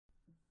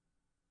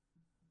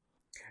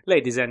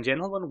Ladies and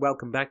gentlemen,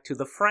 welcome back to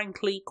the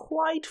frankly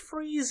quite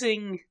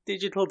freezing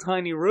digital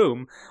tiny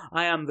room.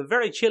 I am the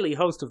very chilly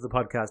host of the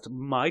podcast,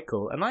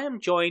 Michael, and I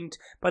am joined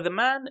by the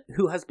man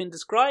who has been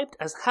described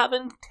as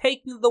having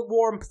taken the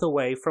warmth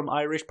away from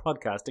Irish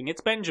podcasting.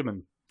 It's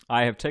Benjamin.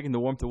 I have taken the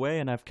warmth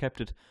away and I've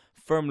kept it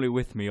firmly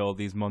with me all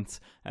these months.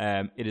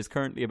 It is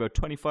currently about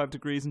 25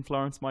 degrees in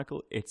Florence,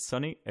 Michael. It's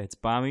sunny, it's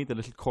balmy. The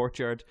little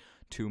courtyard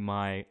to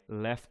my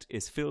left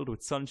is filled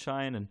with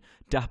sunshine and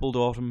dappled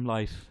autumn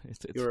light.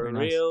 It's You're a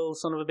nice. real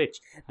son of a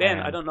bitch. Ben,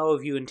 I don't know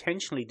if you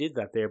intentionally did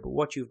that there, but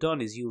what you've done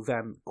is you've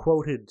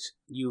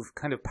you've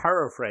kind of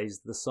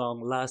paraphrased the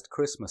song Last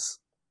Christmas.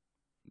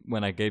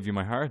 When I gave you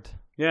my heart.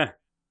 Yeah.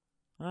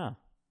 Ah.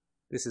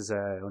 This is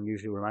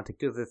unusually romantic.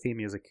 Do the theme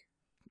music.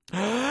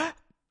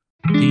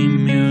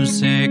 Theme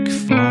music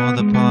for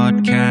the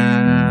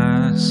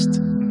podcast.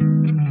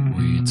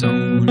 We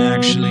don't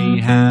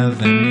actually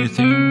have any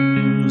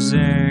theme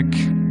music,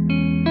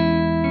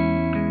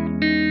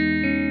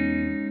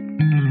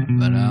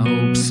 but I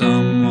hope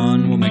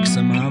someone will make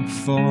some up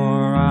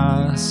for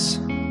us.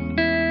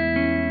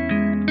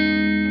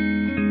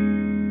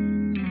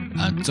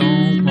 I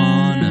don't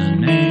wanna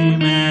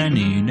name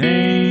any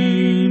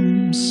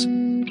names.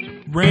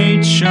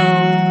 Rachel,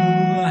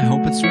 I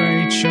hope it's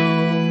Rachel.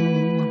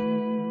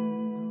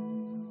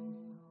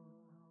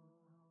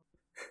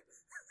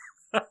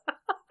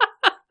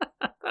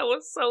 That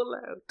was so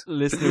loud.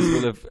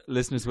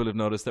 Listeners will have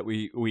noticed that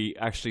we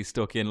actually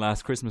stuck in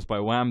Last Christmas by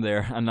Wham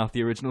there and not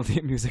the original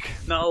theme music.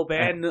 No,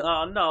 Ben.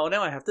 Oh no!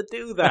 Now I have to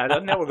do that.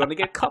 And now we're going to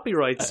get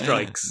copyright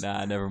strikes.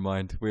 Nah, never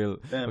mind.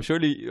 I'm sure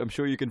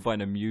you can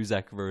find a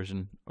Muzak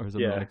version or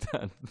something like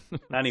that.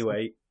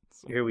 Anyway,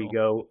 here we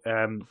go.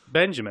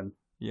 Benjamin.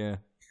 Yeah.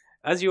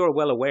 As you are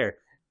well aware,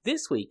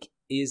 this week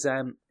is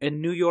a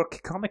New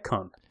York Comic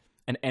Con.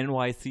 An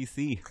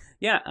NYCC.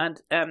 Yeah,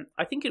 and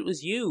I think it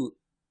was you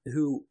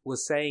who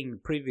was saying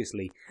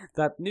previously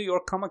that New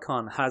York Comic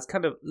Con has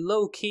kind of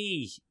low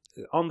key,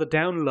 on the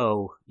down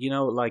low,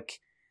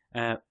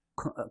 kind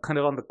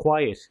of on the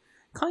quiet,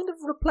 kind of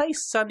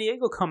replaced San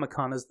Diego Comic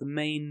Con as the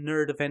main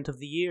nerd event of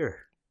the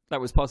year. That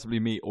was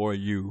possibly me or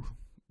you.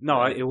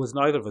 No, it was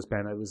neither of us,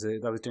 Ben. I was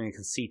doing a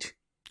conceit.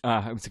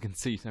 It was a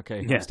conceit.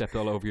 Okay, Yeah. I stepped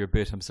all over your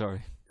bit. I'm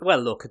sorry. Well,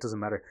 look, it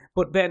doesn't matter.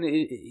 But Ben,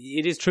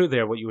 it is true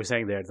there, what you were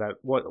saying there, that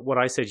what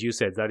I said, you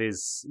said, that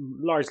is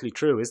largely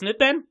true, isn't it,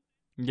 Ben?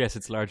 Yes,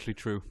 it's largely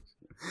true.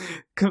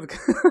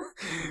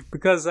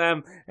 Because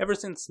ever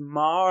since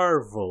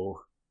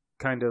Marvel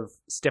kind of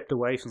stepped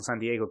away from San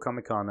Diego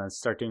Comic Con and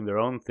started doing their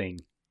own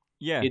thing,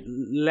 Yeah. it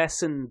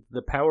lessened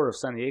the power of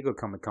San Diego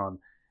Comic Con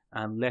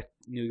and let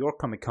New York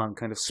Comic Con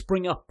kind of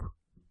spring up.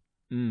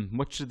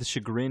 Much to the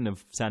chagrin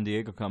of San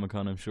Diego Comic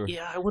Con, I'm sure.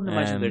 Yeah, I wouldn't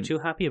imagine they're too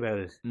happy about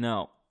it.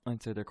 No,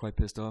 I'd say they're quite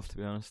pissed off, to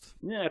be honest.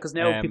 Yeah, because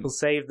now people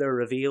save their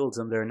reveals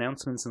and their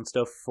announcements and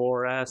stuff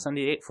for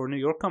New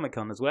York Comic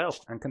Con as well,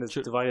 and kind of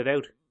divide it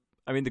out.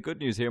 I mean, the good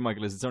news here,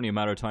 Michael, is it's only a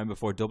matter of time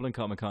before Dublin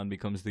Comic Con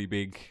becomes the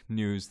big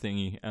news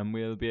thingy, and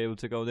we'll be able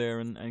to go there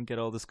and get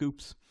all the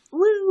scoops.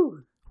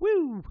 Woo!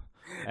 Woo!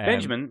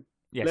 Benjamin,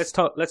 yes.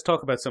 let's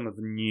talk about some of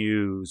the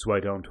news, why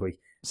don't we?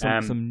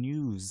 Some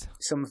news.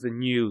 Some of the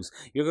news.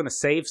 You're going to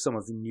save some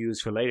of the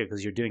news for later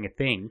because you're doing a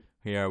thing.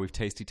 Yeah, we've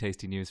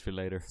tasty news for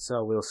later.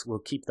 So we'll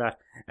keep that.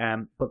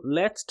 But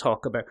let's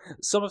talk about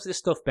some of this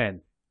stuff,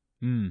 Ben.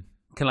 Can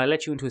I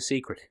let you into a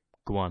secret?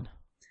 Go on.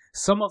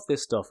 Some of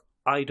this stuff,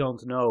 I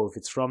don't know if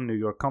it's from New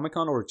York Comic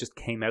Con or it just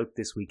came out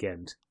this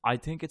weekend. I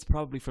think it's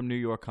probably from New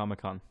York Comic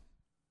Con.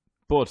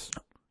 But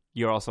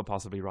you're also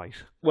possibly right.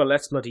 Well,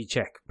 let's bloody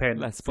check, Ben.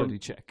 Let's bloody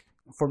check.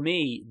 For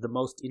me, the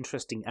most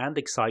interesting and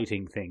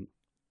exciting thing,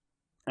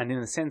 and in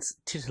a sense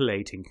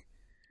titillating,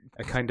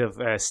 a kind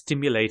of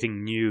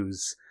stimulating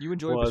news. You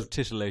enjoy a bit of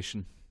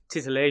titillation.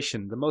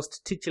 Titillation. The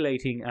most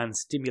titillating and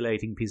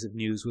stimulating piece of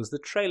news was the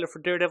trailer for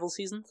Daredevil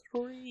Season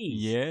 3.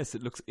 Yes,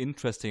 it looks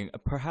interesting.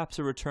 Perhaps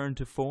a return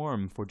to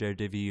form for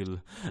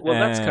Daredevil. Well,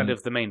 that's kind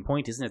of the main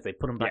point, isn't it? They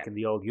put him back in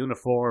the old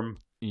uniform.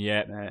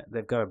 Yeah.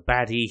 They've got a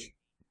baddie.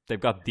 They've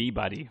got the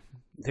baddie.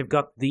 They've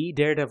got the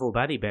Daredevil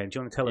baddie, Ben. Do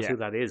you want to tell us who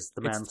that is?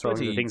 The man throwing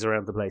the things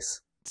around the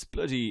place. It's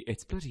bloody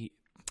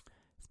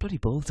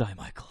Bullseye,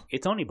 Michael.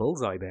 It's only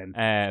Bullseye,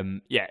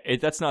 Ben.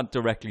 That's not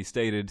directly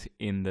stated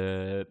in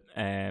the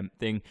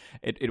thing.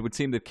 It would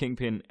seem that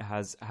Kingpin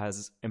has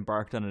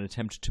embarked on an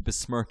attempt to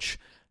besmirch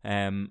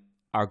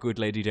our good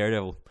lady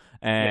Daredevil.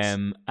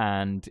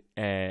 And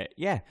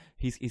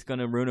he's going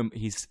to ruin him.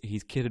 He's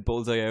kitted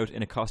Bullseye out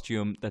in a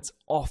costume that's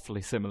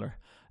awfully similar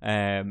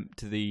to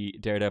the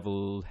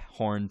Daredevil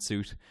horn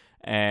suit.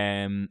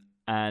 It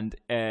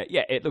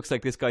looks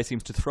like this guy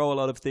seems to throw a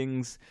lot of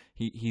things.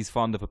 He's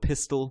fond of a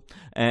pistol.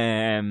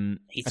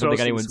 He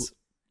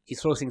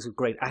throws things with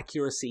great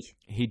accuracy.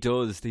 He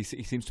does. He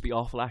seems to be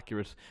awful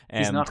accurate.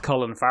 He's not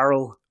Colin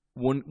Farrell.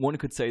 One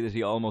could say that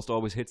he almost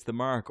always hits the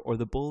mark or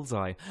the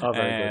bullseye. Oh,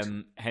 very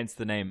good. Hence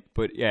the name.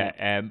 But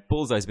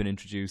Bullseye's been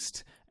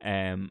introduced.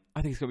 I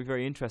think it's going to be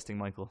very interesting,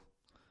 Michael.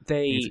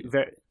 He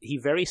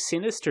very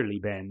sinisterly,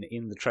 Ben,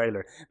 in the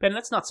trailer. Ben,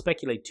 let's not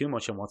speculate too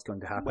much on what's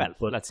going to happen.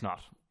 Well, let's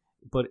not.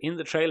 But in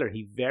the trailer,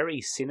 he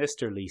very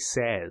sinisterly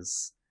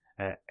says,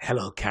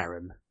 "Hello,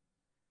 Karen."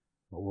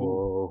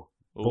 Whoa!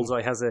 Ooh.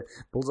 Bullseye has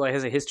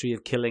a history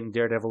of killing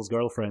Daredevil's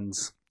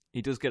girlfriends.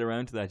 He does get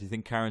around to that. Do you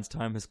think Karen's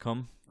time has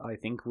come? I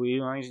think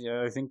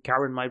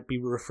Karen might be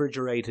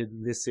refrigerated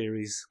in this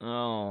series.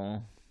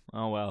 Oh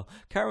well.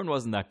 Karen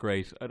wasn't that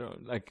great. I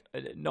don't like.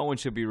 No one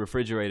should be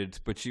refrigerated,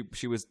 but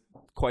she was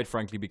quite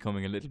frankly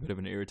becoming a little bit of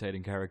an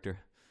irritating character.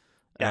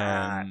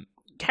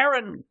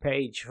 Karen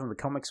Page from the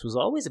comics was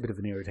always a bit of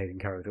an irritating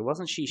character,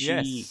 wasn't she?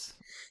 Yes.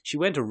 She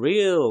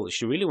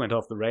really went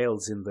off the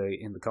rails in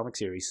the comic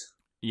series.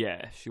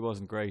 Yeah, she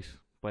wasn't great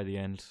by the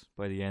end.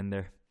 By the end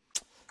there.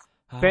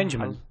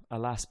 Benjamin.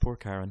 Alas, poor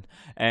Karen.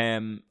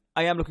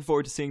 I am looking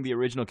forward to seeing the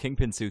original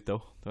Kingpin suit,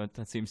 though.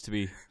 That seems to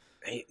be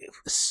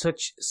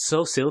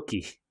so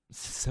silky,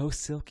 so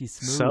silky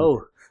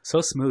smooth, so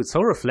smooth,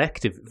 so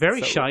reflective,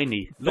 very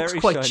shiny. Looks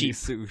very quite shiny cheap.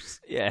 suit.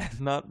 Yeah,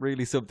 not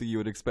really something you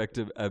would expect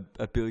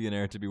a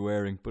billionaire to be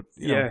wearing. But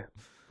you know,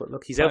 but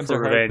look, he's out for times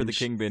are revenge. hard for the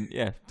Kingpin.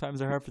 Yeah,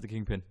 times are hard for the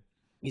Kingpin.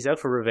 He's out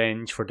for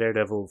revenge for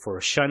Daredevil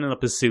for shining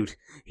up his suit.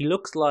 He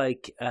looks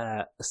like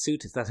a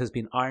suit that has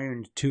been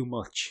ironed too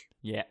much.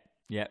 Yeah.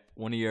 Yeah,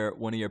 one of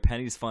your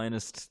penny's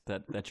finest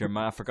that your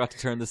ma forgot to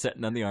turn the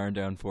setting on the iron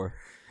down for.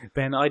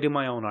 Ben, I do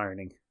my own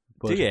ironing.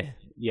 Do you?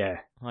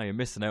 Yeah. Oh, you're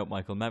missing out,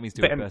 Michael. Mammy's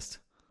doing best.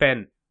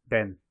 Ben,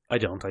 I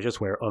don't. I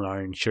just wear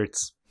unironed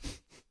shirts.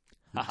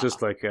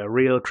 Just like a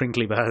real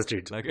crinkly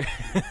bastard. Like,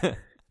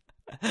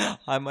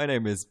 hi, my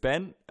name is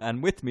Ben,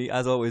 and with me,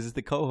 as always, is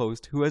the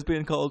co-host who has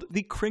been called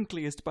the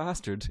crinkliest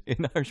bastard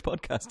in Irish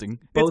podcasting.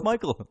 It's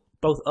Michael.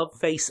 Both of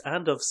face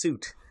and of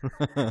suit.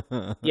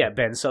 Yeah,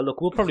 Ben, so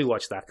look, we'll probably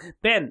watch that.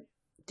 Ben,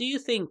 do you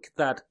think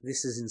that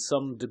this is in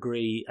some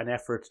degree an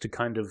effort to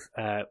kind of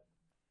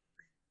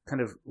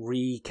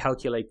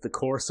recalculate the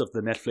course of the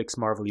Netflix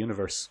Marvel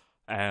universe?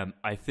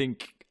 I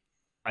think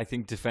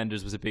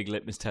Defenders was a big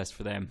litmus test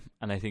for them,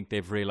 and I think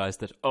they've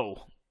realised that,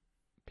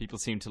 people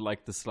seem to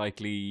like the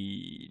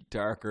slightly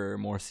darker,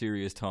 more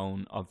serious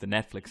tone of the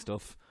Netflix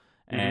stuff.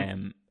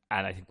 Mm-hmm.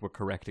 And I think we're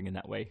correcting in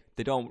that way.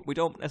 We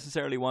don't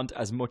necessarily want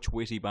as much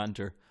witty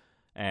banter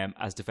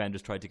as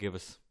Defenders tried to give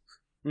us.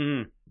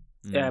 I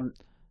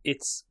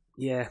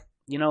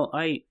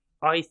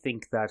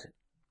think that,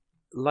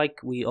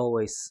 like we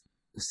always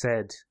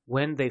said,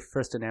 when they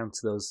first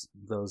announced those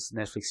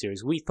Netflix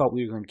series, we thought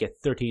we were going to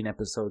get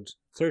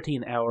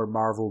 13-hour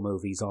Marvel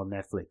movies on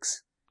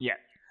Netflix. Yeah.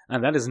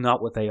 And that is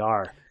not what they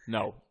are.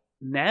 No.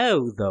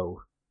 Now,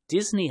 though,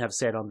 Disney have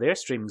said on their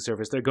streaming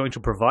service they're going to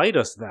provide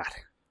us that.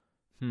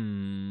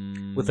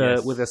 With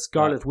a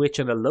Scarlet Witch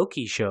and a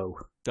Loki show.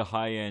 The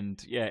high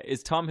end. Yeah.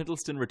 Is Tom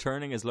Hiddleston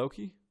returning as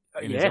Loki?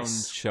 In yes. his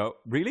own show?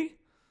 Really?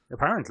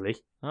 Apparently.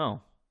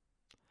 Oh.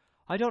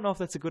 I don't know if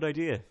that's a good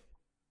idea.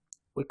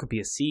 It could be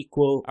a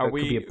sequel. It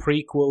could be a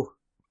prequel.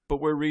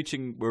 But we're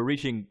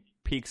reaching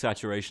peak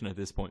saturation at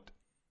this point.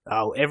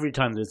 Oh, every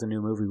time there's a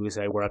new movie, we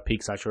say we're at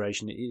peak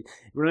saturation.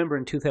 Remember,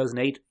 in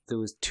 2008, there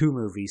was 2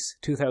 movies.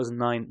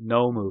 2009,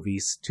 no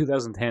movies.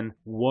 2010,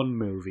 1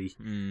 movie.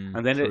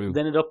 And then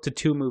it up to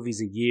 2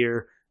 movies a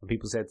year, and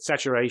people said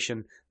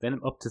saturation. Then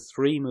up to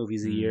 3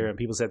 movies a year, and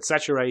people said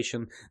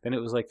saturation. Then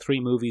it was like 3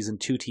 movies and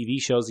 2 TV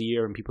shows a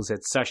year, and people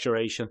said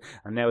saturation.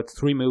 And now it's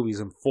 3 movies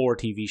and 4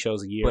 TV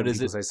shows a year, and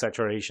people say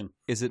saturation.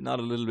 Is it not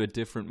a little bit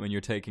different when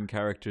you're taking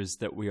characters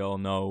that we all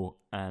know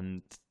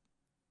and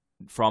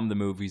from the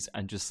movies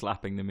and just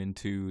slapping them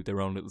into their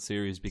own little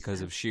series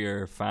because of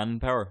sheer fan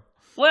power?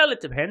 Well,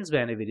 it depends,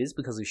 Ben, if it is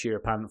because of sheer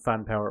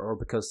fan power or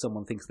because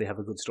someone thinks they have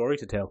a good story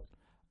to tell.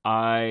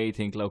 I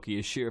think Loki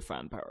is sheer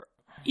fan power.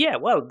 Yeah,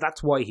 well,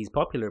 that's why he's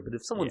popular. But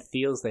if someone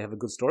feels they have a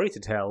good story to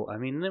tell, I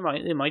mean, they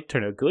might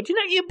turn out good.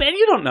 Ben,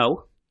 you don't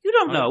know. You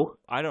don't know.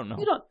 I don't know.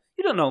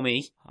 You don't know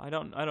me. I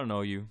don't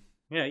know you.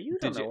 Yeah, you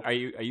don't know. Are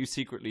you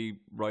secretly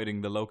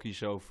writing the Loki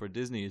show for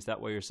Disney? Is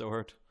that why you're so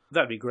hurt?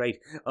 That'd be great.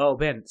 Oh,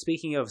 Ben,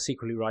 speaking of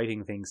secretly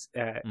writing things,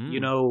 you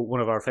know one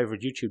of our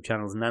favourite YouTube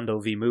channels, Nando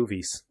V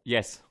Movies?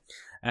 Yes.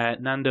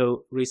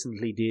 Nando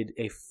recently did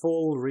a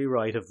full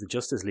rewrite of the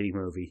Justice League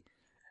movie,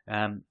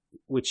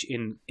 which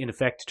in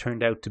effect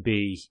turned out to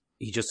be,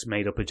 he just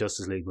made up a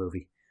Justice League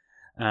movie.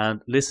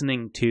 And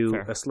listening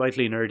to a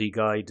slightly nerdy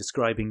guy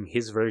describing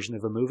his version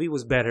of a movie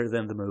was better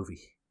than the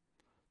movie.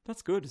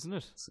 That's good, isn't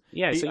it?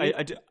 Yeah,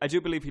 I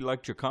do believe he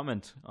liked your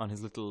comment on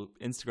his little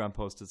Instagram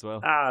post as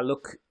well.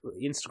 Look,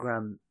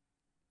 Instagram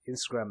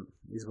is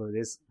what it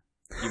is.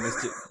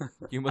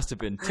 You must have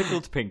been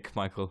tickled pink,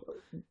 Michael.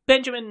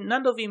 Benjamin,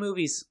 Nando V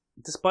Movies,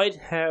 despite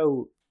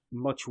how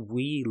much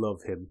we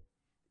love him,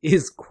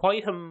 is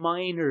quite a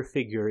minor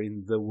figure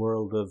in the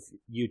world of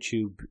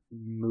YouTube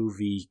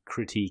movie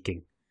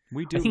critiquing.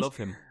 We love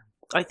him.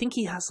 I think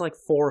he has like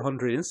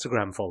 400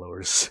 Instagram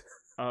followers.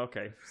 Oh,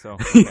 okay, so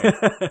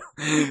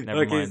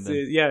never mind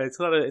then. It's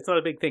not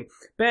a big thing.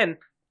 Ben,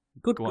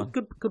 good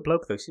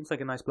bloke though. Seems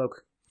like a nice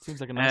bloke.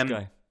 Seems like a nice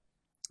guy.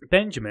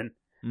 Benjamin,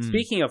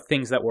 speaking of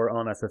things that were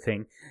on as a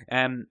thing,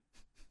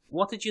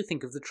 what did you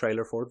think of the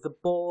trailer for The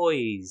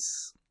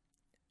Boys?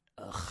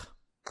 Ugh.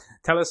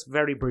 Tell us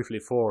very briefly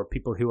for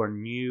people who are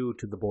new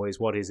to The Boys,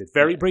 what is it?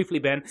 Very briefly,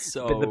 Ben.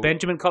 So, the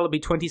Benjamin Colby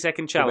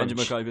 20-second challenge.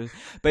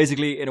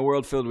 Basically, in a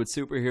world filled with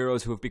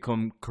superheroes who have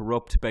become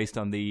corrupt based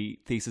on the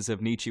thesis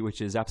of Nietzsche,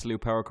 which is absolute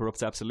power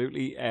corrupts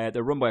absolutely.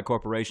 They're run by a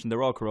corporation.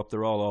 They're all corrupt.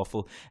 They're all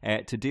awful.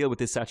 To deal with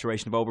this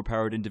saturation of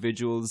overpowered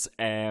individuals,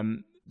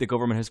 the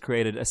government has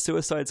created a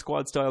Suicide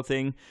Squad style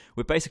thing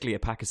with basically a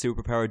pack of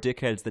superpowered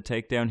dickheads that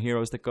take down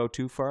heroes that go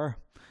too far.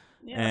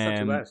 Yeah, that's not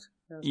too bad.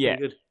 That's yeah,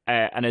 good.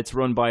 And it's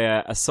run by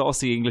a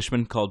saucy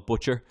Englishman called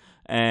Butcher.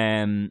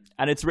 And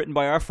it's written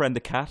by our friend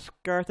the cat,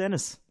 Garth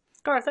Ennis.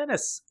 Garth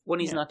Ennis, when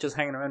he's not just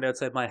hanging around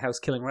outside my house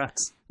killing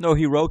rats. No,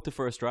 he wrote the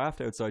first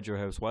draft outside your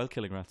house while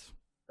killing rats.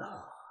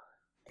 Oh,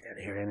 get out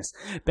of here, Ennis.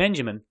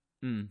 Benjamin,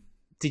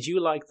 did you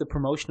like the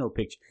promotional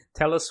picture?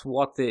 Tell us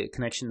what the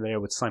connection there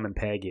with Simon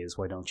Pegg is,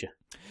 why don't you?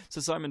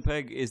 So Simon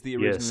Pegg is the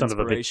original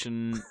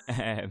inspiration.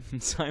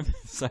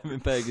 Simon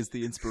Pegg is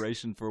the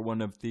inspiration for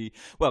one of the,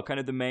 kind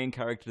of the main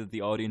character that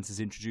the audience is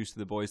introduced to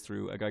The Boys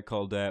through, a guy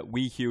called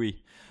Wee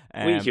Huey.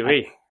 Wee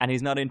Huey. And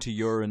he's not into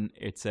urine.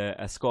 It's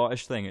a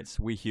Scottish thing. It's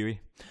Wee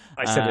Huey.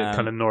 I said it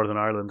kind of Northern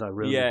Ireland. I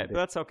really but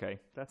that's okay.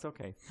 That's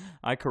okay.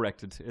 I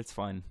corrected. It's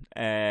fine.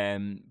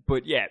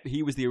 But yeah,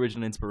 he was the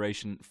original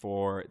inspiration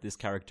for this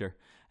character.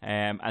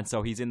 And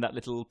so he's in that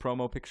little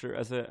promo picture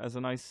as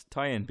a nice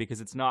tie-in, because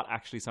it's not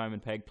actually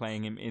Simon Pegg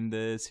playing him in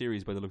the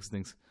series by the looks of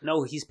things.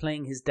 No, he's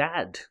playing his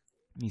dad.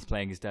 He's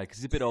playing his dad because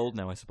he's a bit old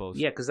now, I suppose.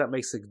 Yeah, because that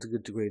makes a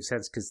good degree of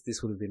sense, because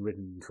this would have been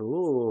written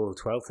 12,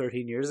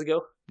 13 years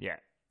ago. Yeah.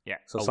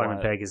 So Simon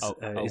Pegg is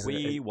a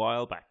wee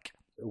while back.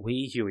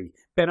 Wee Huey.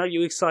 Ben, are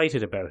you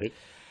excited about it?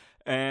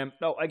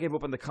 No, I gave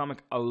up on the comic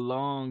a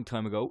long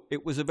time ago.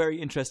 It was a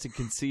very interesting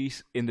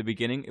conceit in the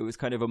beginning. It was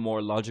kind of a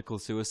more logical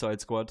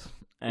Suicide Squad.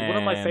 One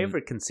of my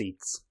favourite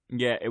conceits.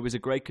 Yeah, it was a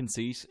great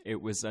conceit.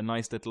 It was a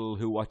nice little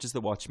Who Watches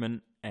the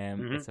Watchmen.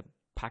 It's a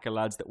pack of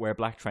lads that wear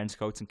black trench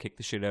coats and kick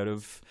the shit out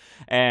of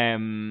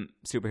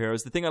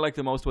superheroes. The thing I liked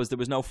the most was there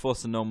was no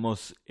fuss and no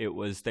muss. It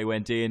was, they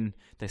went in,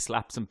 they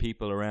slapped some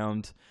people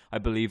around. I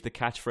believe the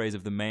catchphrase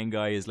of the main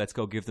guy is "Let's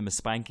go give them a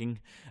spanking."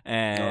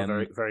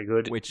 Very, very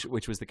good. Which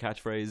was the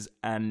catchphrase,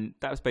 and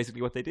that was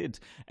basically what they did.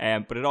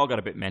 But it all got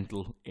a bit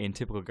mental in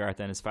typical Garth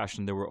Ennis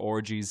fashion. There were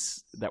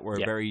orgies that were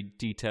very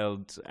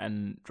detailed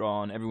and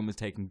drawn. Everyone was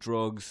taking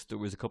drugs. There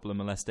was a couple of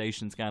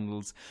molestation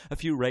scandals, a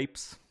few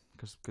rapes.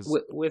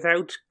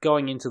 Without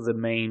going into the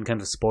main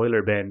kind of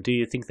spoiler, Ben, do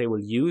you think they will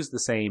use the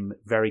same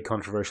very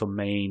controversial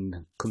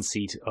main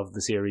conceit of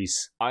the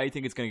series? I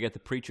think it's going to get the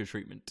Preacher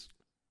treatment.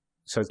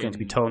 So it's going to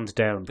be toned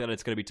down. That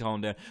it's going to be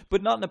toned down.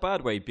 But not in a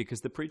bad way,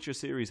 because the Preacher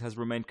series has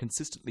remained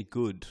consistently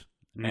good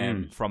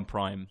from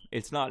Prime.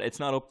 It's not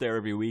up there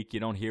every week.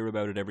 You don't hear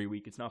about it every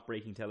week. It's not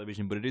breaking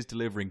television, but it is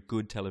delivering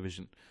good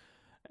television.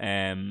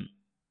 Every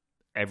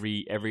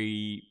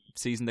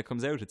season that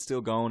comes out, it's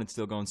still going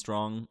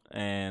strong.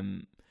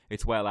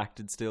 It's well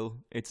acted still.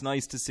 It's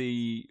nice to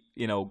see,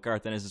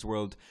 Garth Ennis'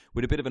 world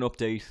with a bit of an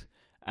update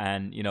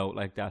and,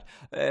 like that.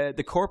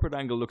 The corporate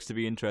angle looks to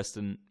be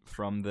interesting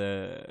from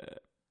the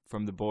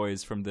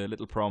Boys, from the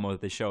little promo that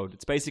they showed.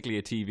 It's basically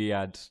a TV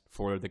ad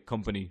for the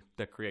company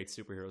that creates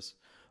superheroes.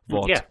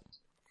 Vought. Yeah.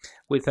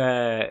 With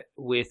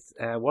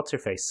what's her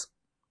face?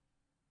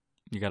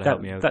 You got to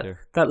help me out there.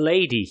 That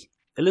lady,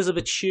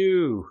 Elizabeth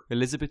Shue.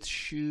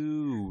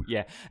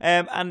 Yeah.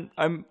 And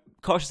I'm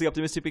cautiously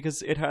optimistic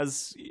because it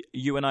has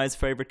you and I's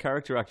favourite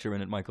character actor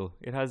in it, Michael.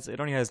 It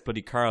only has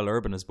bloody Karl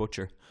Urban as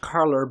Butcher.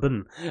 Karl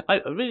Urban.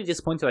 I'm really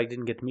disappointed I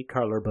didn't get to meet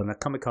Karl Urban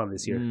at Comic-Con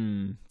this year.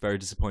 Very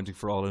disappointing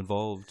for all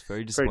involved.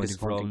 Very disappointing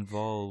for all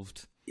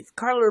involved. If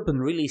Karl Urban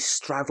really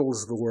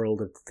straddles the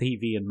world of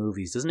TV and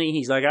movies, doesn't he?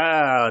 He's like,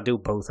 I'll do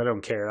both. I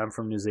don't care. I'm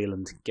from New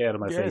Zealand. Get out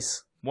of my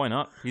face. Why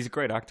not? He's a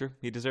great actor.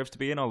 He deserves to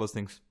be in all those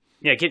things.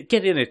 Yeah,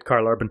 get in it,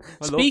 Karl Urban.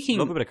 I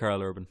love a bit of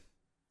Karl Urban.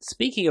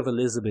 Speaking of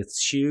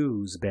Elizabeth's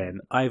shoes,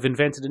 Ben, I've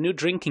invented a new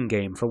drinking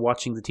game for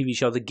watching the TV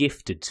show The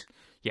Gifted.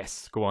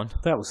 Yes, go on.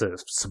 That was a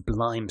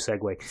sublime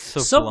segue.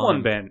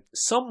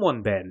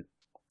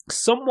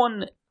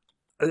 Someone,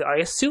 I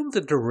assume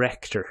the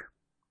director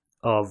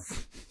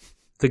of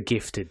The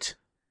Gifted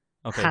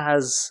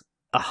has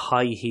a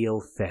high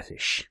heel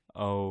fetish.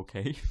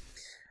 Okay.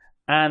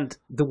 And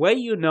the way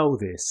you know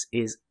this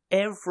is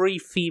every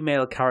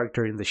female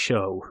character in the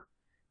show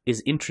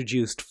is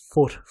introduced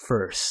foot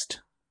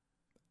first.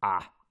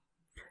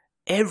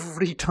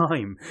 Every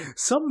time.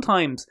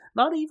 Sometimes,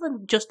 not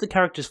even just the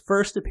character's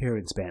first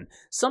appearance, Ben.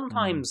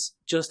 Sometimes,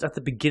 just at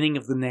the beginning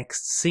of the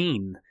next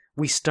scene,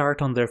 we start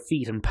on their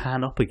feet and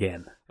pan up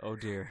again. Oh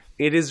dear.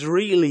 It is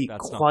really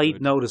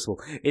quite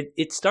noticeable.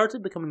 It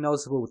started becoming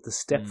noticeable with the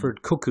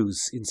Stepford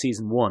Cuckoos in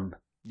season 1.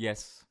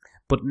 Yes.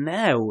 But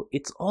now,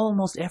 it's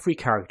almost every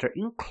character,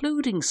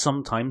 including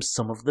sometimes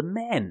some of the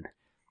men.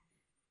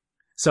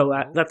 So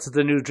that's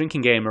the new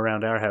drinking game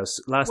around our house.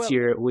 Last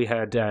year we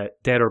had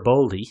Dead or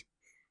Boldy,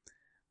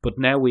 but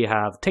now we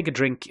have take a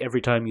drink every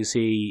time you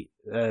see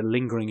a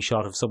lingering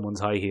shot of someone's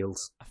high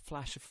heels. A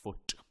flash of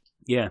foot.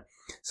 Yeah.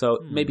 So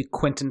maybe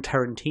Quentin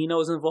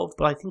Tarantino is involved,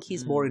 but I think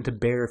he's more into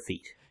bare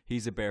feet.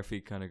 He's a bare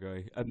feet kind of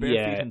guy. A bare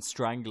feet and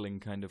strangling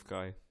kind of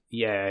guy.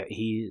 Yeah,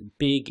 he's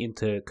big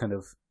into kind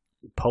of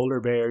polar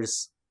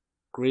bears,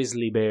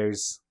 grizzly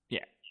bears.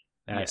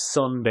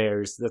 Sun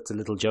bears. That's a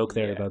little joke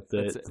there about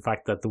the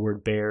fact that the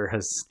word bear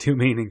has two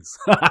meanings.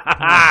 You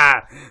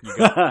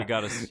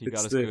got us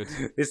good.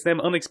 It's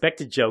them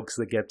unexpected jokes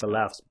that get the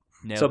laughs.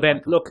 So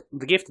Ben, look,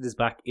 the Gifted is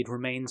back. It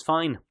remains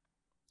fine.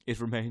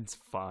 It remains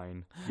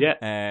fine. Yeah.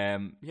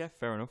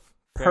 Fair enough.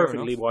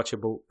 Perfectly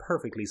watchable,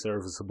 perfectly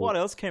serviceable. What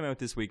else came out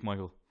this week,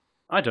 Michael?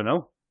 I don't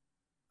know.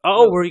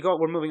 Oh,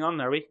 we're moving on,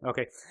 are we?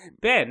 Okay.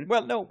 Ben.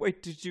 Well, no,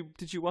 wait, did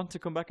you want to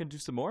come back and do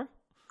some more?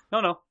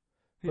 No.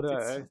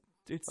 But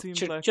it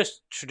seems like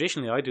just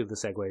traditionally I do the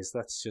segues.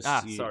 That's just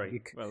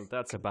sorry. Well,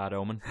 that's a bad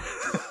omen.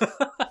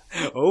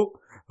 oh,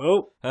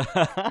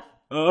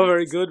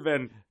 very good,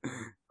 Ben.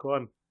 Go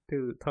on,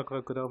 talk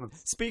about good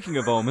omens. Speaking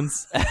of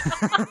omens,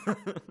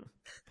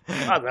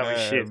 that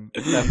was shit.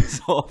 That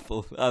was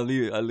awful. I'll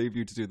leave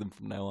you to do them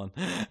from now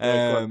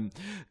on.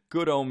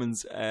 Good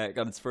Omens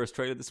got its first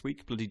trailer this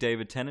week. Bloody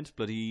David Tennant,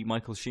 bloody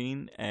Michael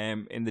Sheen,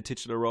 in the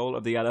titular role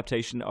of the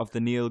adaptation of the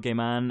Neil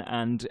Gaiman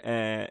and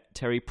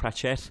Terry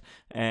Pratchett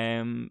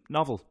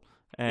novel.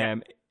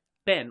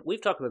 Ben,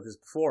 we've talked about this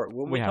before.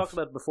 When we talked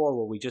about it before,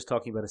 were we just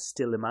talking about a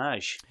still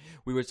image?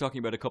 We were talking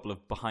about a couple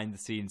of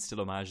behind-the-scenes still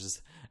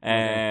images.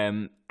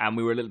 And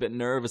we were a little bit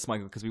nervous,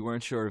 Michael, because we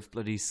weren't sure if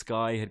bloody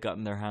Sky had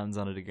gotten their hands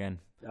on it again.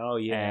 Oh,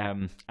 yeah.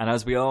 And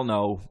as we all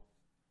know,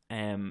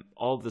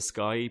 all the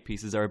Sky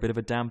pieces are a bit of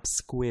a damp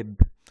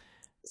squib.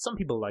 Some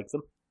people like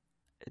them.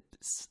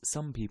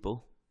 Some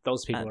people.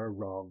 Those people are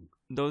wrong.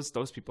 Those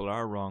people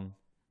are wrong.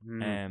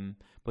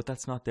 But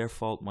that's not their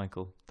fault,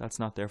 Michael. That's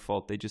not their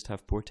fault. They just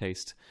have poor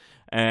taste.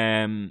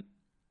 So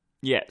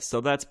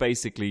that's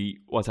basically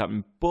what's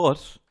happened.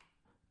 But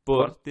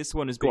this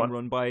one is being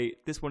run by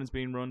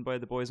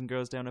the boys and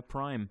girls down at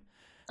Prime.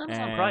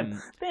 Amazon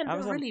Prime. Ben,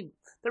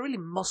 they're really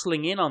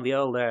muscling in on the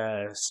old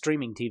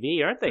streaming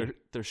TV, aren't they?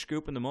 They're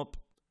scooping them up.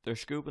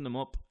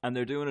 And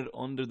they're doing it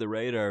under the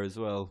radar as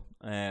well.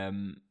 A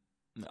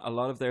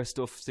lot of their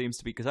stuff seems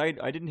to be, because I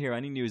didn't hear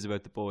any news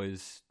about the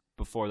boys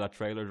before that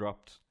trailer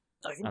dropped.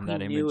 I think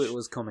we knew it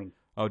was coming.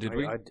 Oh, did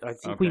we? I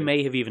think we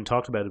may have even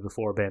talked about it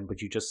before, Ben,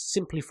 but you just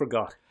simply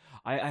forgot.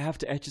 I have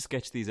to etch a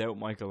sketch these out,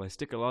 Michael. I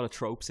stick a lot of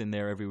tropes in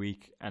there every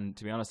week, and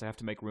to be honest, I have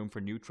to make room for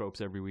new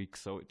tropes every week.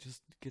 So it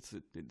just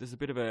there's a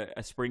bit of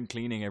a spring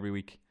cleaning every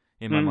week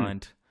in my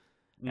mind.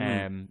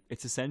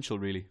 It's essential,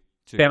 really,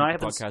 to Ben,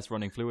 keep the podcast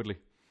running fluidly.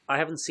 I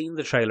haven't seen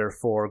the trailer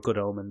for Good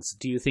Omens.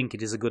 Do you think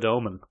it is a good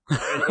omen?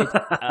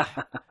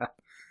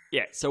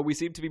 Yeah, so we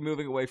seem to be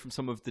moving away from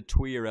some of the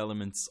tweer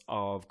elements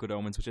of Good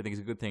Omens, which I think is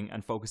a good thing,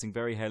 and focusing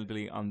very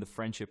heavily on the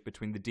friendship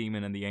between the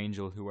demon and the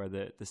angel, who are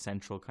the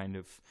central kind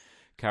of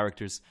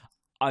characters.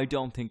 I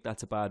don't think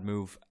that's a bad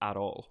move at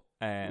all.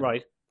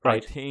 Right. I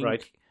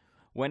think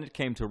when it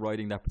came to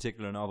writing that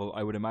particular novel,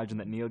 I would imagine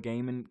that Neil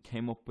Gaiman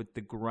came up with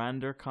the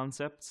grander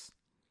concepts.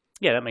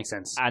 Yeah, that makes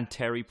sense. And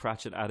Terry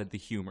Pratchett added the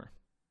humour.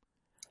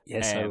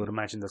 Yes, I would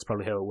imagine that's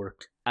probably how it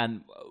worked.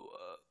 And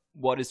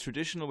what is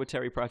traditional with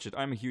Terry Pratchett,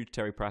 I'm a huge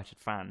Terry Pratchett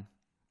fan.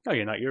 No,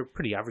 you're not. You're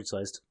pretty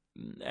average-sized.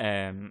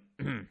 I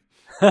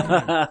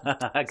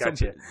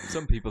gotcha.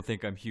 Some people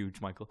think I'm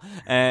huge, Michael.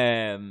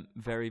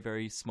 Very,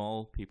 very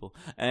small people.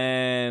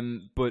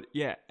 But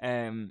yeah,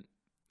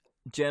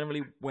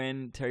 generally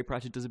when Terry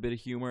Pratchett does a bit of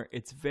humour,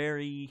 it's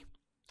very...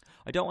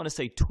 I don't want to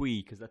say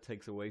twee, because that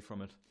takes away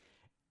from it.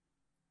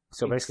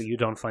 So basically you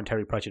don't find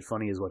Terry Pratchett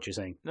funny is what you're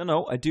saying?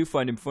 No, I do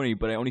find him funny,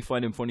 but I only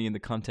find him funny in the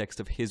context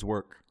of his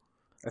work.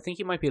 I think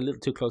you might be a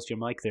little too close to your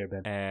mic there,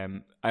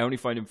 Ben. I only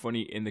find him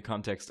funny in the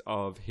context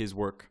of his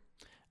work.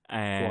 Go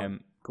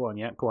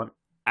on.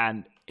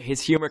 And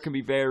his humour can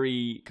be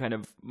very kind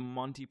of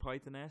Monty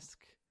Python-esque.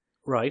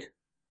 Right.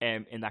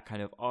 In that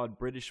kind of odd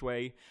British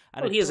way.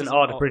 And well, he is an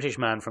odd British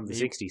man from the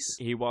 60s.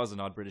 He was an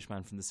odd British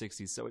man from the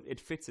 60s, so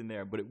it fits in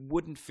there, but it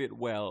wouldn't fit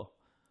well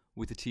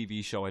with a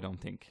TV show, I don't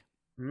think.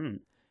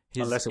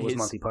 Unless it was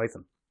Monty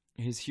Python.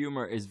 His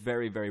humour is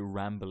very, very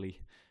rambly.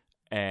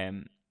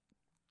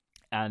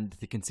 And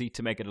the conceit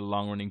to make it a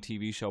long-running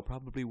TV show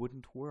probably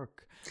wouldn't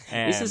work.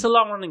 This is a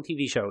long-running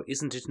TV show,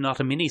 isn't it?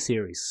 Not a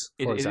mini-series,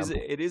 for example.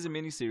 It is a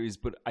mini-series,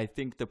 but I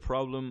think the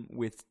problem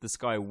with the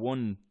Sky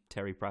One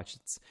Terry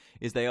Pratchett's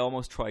is they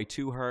almost try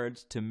too hard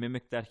to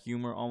mimic that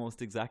humour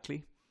almost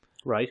exactly.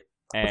 Right.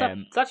 But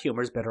that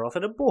humour is better off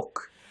in a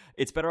book.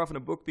 It's better off in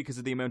a book because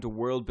of the amount of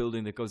world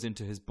building that goes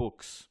into his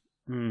books.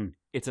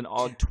 It's an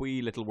odd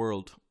twee little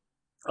world.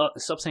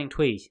 Stop saying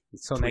twee.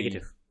 It's so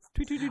negative. Twee.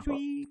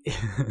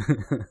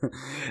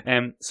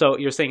 So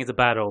you're saying it's a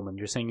bad omen.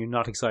 You're saying you're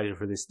not excited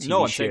for this TV show.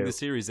 No, I'm saying the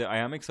series. I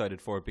am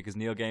excited for it because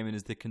Neil Gaiman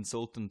is the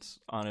consultant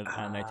on it,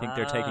 and I think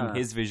they're taking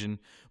his vision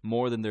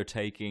more than they're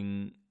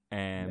taking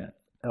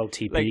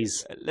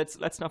LTPs.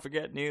 Let's not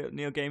forget Neil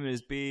Gaiman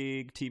is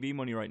big TV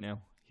money right now.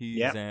 He's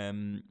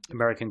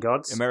American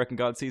Gods. American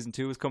Gods season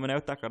 2 is coming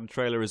out. That got a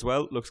trailer as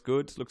well. Looks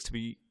good. Looks to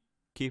be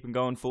keeping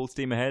going full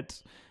steam ahead.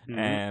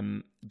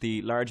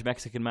 The large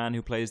Mexican man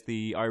who plays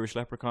the Irish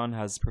leprechaun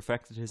has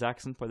perfected his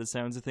accent by the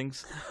sounds of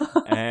things.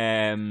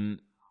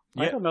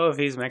 I don't know if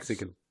he's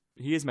Mexican.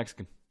 He is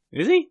Mexican.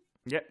 Is he?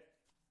 Yeah.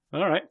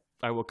 All right.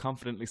 I will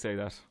confidently say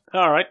that.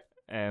 All right.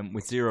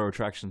 With zero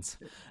retractions.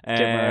 Get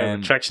my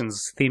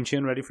retractions theme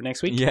tune ready for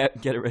next week. Yeah,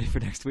 get it ready for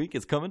next week.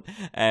 It's coming.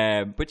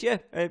 But yeah,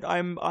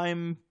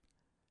 I'm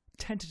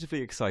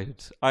tentatively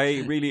excited.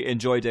 I really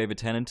enjoy David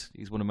Tennant.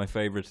 He's one of my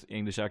favourite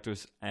English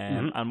actors.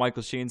 And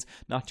Michael Sheen's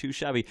not too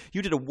shabby.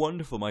 You did a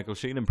wonderful Michael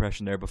Sheen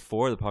impression there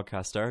before the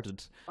podcast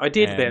started. I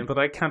did, Ben, but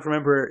I can't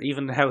remember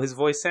even how his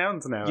voice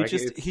sounds now. You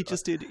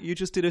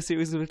just did a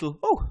series of little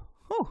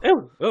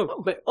Tony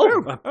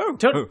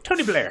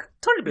Blair.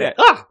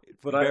 Yeah.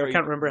 But I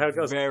can't remember how it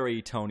goes.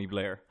 Very Tony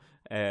Blair.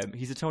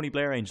 He's a Tony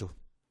Blair angel.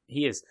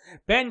 He is.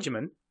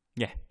 Benjamin.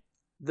 Yeah.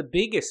 The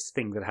biggest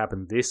thing that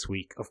happened this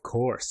week, of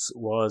course,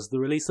 was the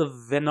release of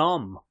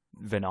Venom.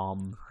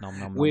 Venom.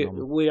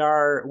 We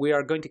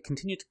are going to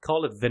continue to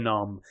call it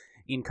Venom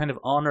in kind of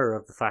honor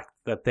of the fact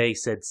that they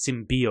said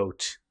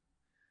symbiote.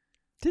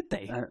 Did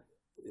they?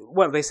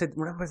 Well, they said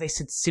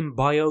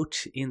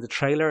symbiote in the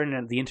trailer,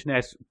 and the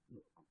internet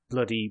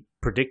bloody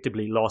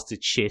predictably lost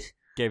its shit.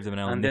 Gave them an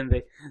element. And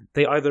then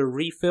they either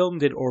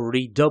refilmed it or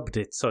redubbed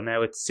it, so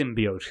now it's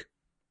symbiote.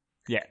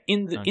 Yeah.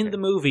 In the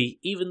movie,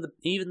 even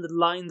the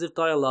lines of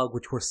dialogue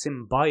which were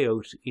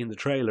symbiote in the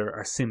trailer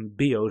are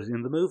symbiote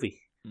in the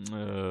movie.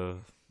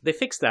 They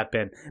fixed that,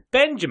 Ben.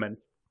 Benjamin.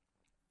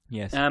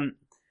 Yes.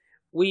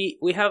 We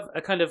have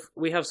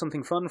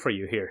something fun for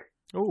you here.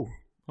 Oh.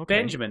 Okay.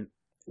 Benjamin,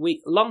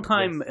 long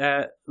time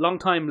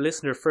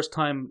listener, first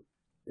time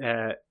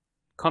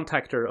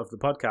contactor of the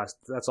podcast.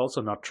 That's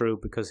also not true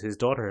because his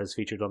daughter has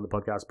featured on the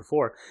podcast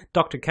before.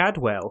 Dr.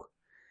 Cadwell,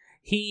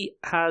 he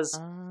has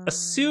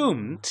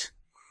assumed,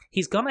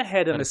 he's gone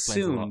ahead and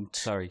assumed.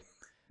 Sorry.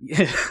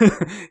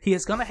 He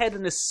has gone ahead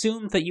and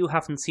assumed that you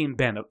haven't seen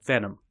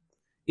Venom.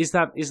 Is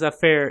that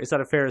fair? Is that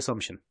a fair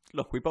assumption?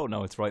 Look, we both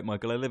know it's right,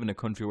 Michael. I live in a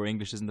country where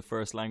English isn't the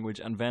first language,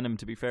 and Venom,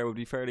 to be fair, would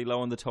be fairly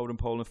low on the totem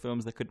pole of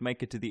films that could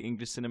make it to the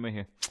English cinema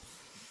here.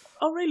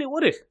 Oh, really?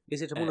 Would it?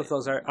 Is it one of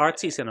those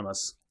artsy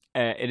cinemas?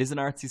 It is an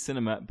artsy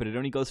cinema, but it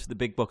only goes for the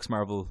big bucks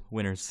Marvel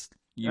winners,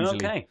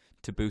 usually,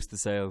 to boost the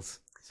sales.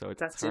 So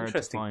that's hard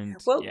interesting. To find.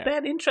 Well,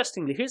 Ben,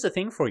 interestingly, here's the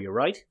thing for you,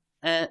 right?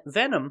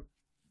 Venom,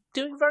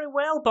 doing very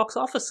well box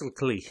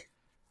officely.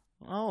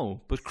 Oh,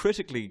 but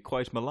critically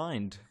quite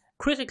maligned.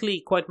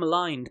 Critically quite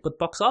maligned, but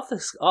box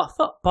officely,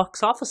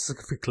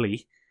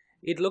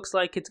 it looks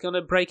like it's going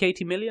to break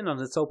 80 million on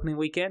its opening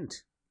weekend.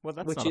 Well,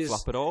 that's not a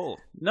flop at all.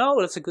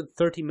 No, that's a good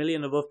 30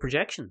 million above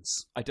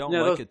projections. I don't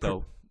like it,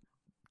 though.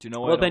 Do you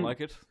know why I don't like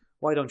it?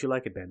 Why don't you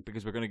like it, Ben?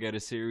 Because we're going to get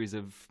a series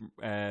of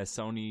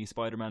Sony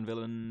Spider-Man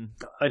villain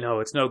I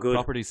know, it's no good.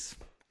 Properties.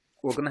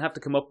 We're going to have to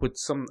come up with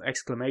some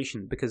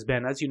exclamation, because,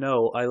 Ben, as you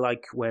know, I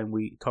like when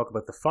we talk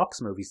about the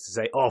Fox movies to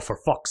say, oh, for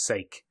fuck's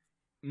sake.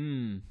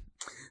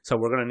 So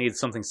we're going to need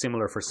something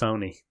similar for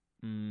Sony.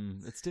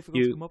 It's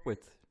difficult to come up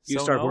with. You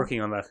start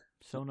working on that.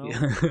 So no.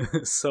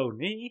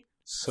 Sony?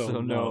 So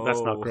no.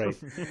 That's not great.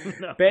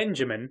 No.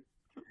 Benjamin.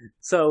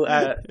 So,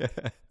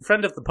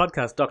 friend of the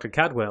podcast, Dr.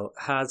 Cadwell,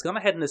 has gone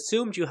ahead and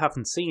assumed you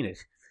haven't seen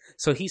it.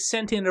 So he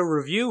sent in a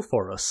review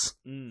for us,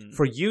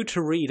 for you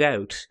to read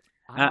out.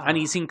 And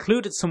he's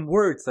included some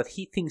words that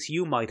he thinks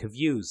you might have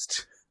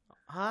used.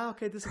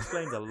 Okay, this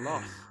explains a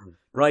lot.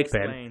 Right,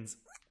 Ben. Explains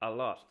a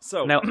lot.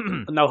 So now,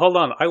 hold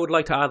on. I would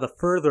like to add a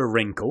further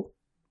wrinkle.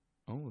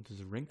 Oh,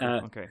 there's a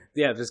wrinkle? Okay.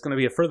 Yeah, there's going to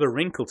be a further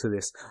wrinkle to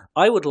this.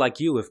 I would like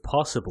you, if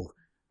possible,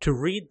 to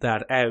read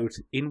that out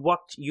in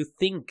what you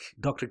think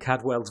Dr.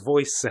 Cadwell's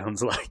voice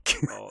sounds like.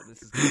 Oh,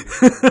 this is good.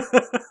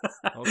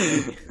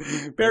 Okay.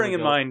 Bearing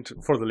in mind,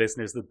 for the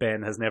listeners, that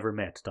Ben has never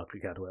met Dr.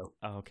 Cadwell.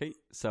 Okay,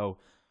 so,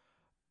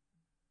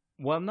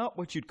 while not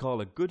what you'd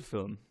call a good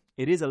film,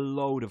 it is a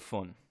load of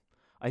fun.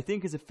 I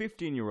think as a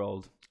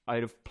 15-year-old,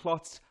 I'd have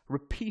plots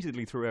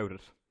repeatedly throughout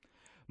it.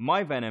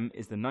 My Venom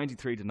is the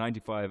 93 to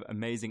 95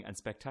 amazing and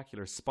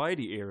spectacular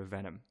Spidey era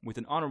Venom, with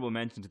an honourable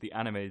mention to the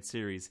animated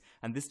series,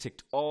 and this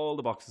ticked all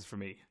the boxes for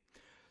me.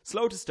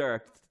 Slow to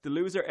start, the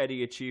loser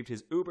Eddie achieved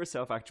his uber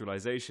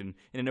self-actualization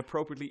in an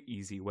appropriately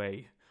easy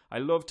way. I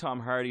love Tom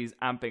Hardy's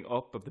amping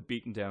up of the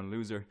beaten down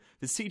loser.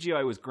 The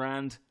CGI was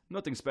grand,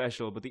 nothing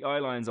special, but the eye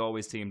lines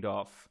always seemed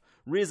off.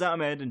 Riz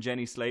Ahmed and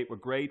Jenny Slate were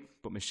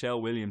great, but Michelle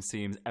Williams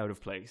seems out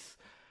of place.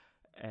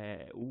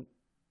 Hang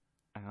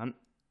on.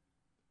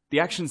 The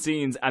action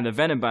scenes and the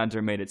Venom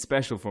banter made it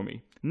special for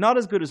me. Not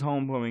as good as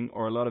Homecoming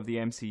or a lot of the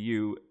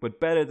MCU, but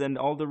better than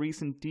all the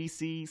recent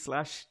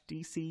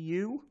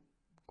DC/DCU?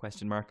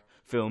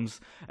 Films.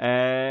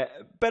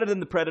 Better than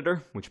The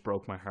Predator, which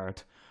broke my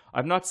heart.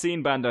 I've not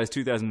seen Bandai's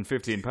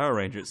 2015 Power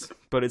Rangers,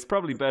 but it's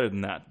probably better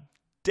than that.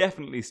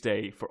 Definitely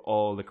stay for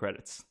all the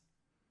credits.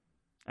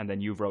 And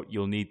then you wrote,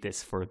 you'll need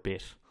this for a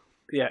bit.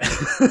 Yeah.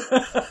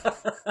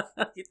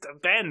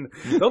 Ben,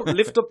 don't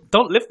lift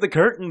the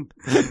curtain.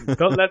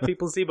 Don't let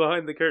people see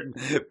behind the curtain.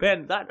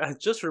 Ben, that has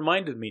just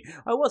reminded me.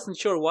 I wasn't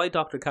sure why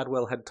Dr.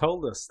 Cadwell had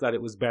told us that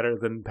it was better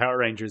than Power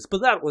Rangers,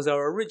 but that was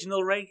our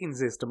original ranking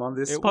system on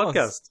this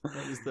podcast.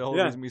 That was the whole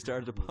reason we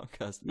started the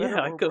podcast. Better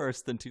or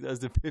worse than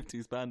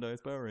 2015's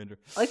Bandai's Power Ranger?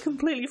 I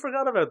completely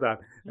forgot about that.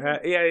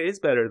 Yeah, it is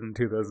better than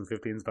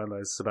 2015's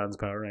Bandai's Saban's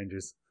Power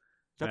Rangers.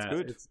 That's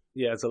good.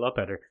 It's a lot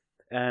better.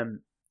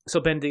 So,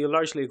 Ben, do you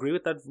largely agree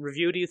with that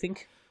review, do you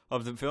think?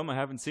 Of the film I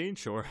haven't seen,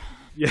 sure.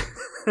 Yeah.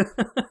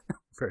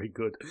 Very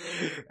good.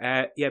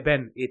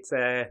 Ben, it's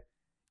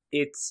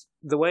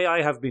the way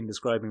I have been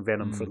describing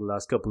Venom for the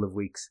last couple of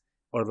weeks,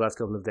 or the last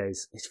couple of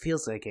days. It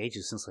feels like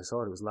ages since I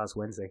saw it. It was last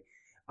Wednesday.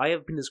 I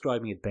have been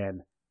describing it,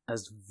 Ben,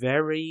 as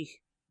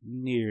very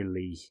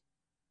nearly,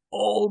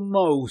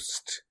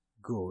 almost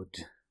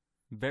good.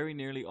 Very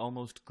nearly,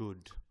 almost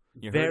good.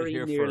 Very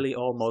nearly,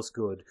 almost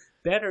good.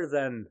 Better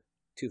than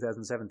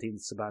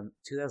 2016's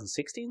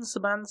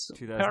Saban's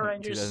Power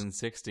Rangers?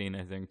 2016,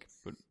 I think.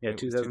 But yeah,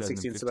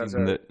 2016 Saban's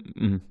Power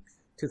Rangers.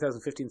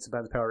 2015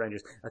 Saban's Power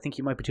Rangers. I think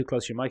you might be too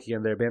close to your mic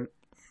again there, Ben.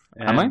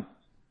 Am I?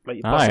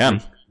 I am.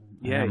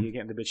 Yeah, you're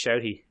getting a bit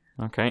shouty.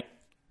 Okay.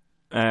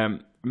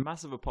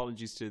 Massive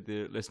apologies to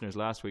the listeners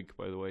last week,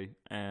 by the way.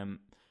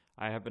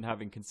 I have been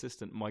having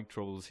consistent mic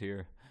troubles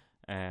here.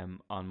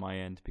 On my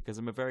end, because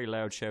I'm a very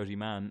loud, shouty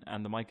man,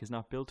 and the mic is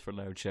not built for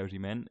loud, shouty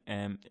men.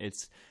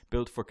 It's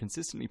built for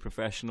consistently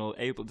professional,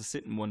 able to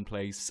sit in one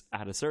place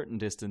at a certain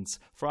distance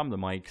from the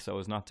mic so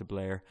as not to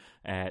blare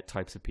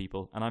types of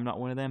people, and I'm not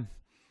one of them.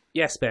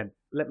 Yes, Ben,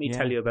 let me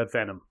tell you about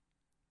Venom.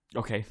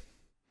 Okay.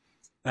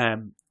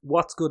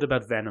 What's good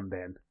about Venom,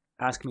 Ben?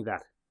 Ask me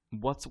that.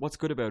 What's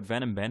good about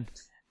Venom, Ben?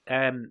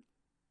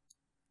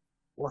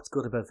 What's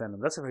good about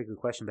Venom? That's a very good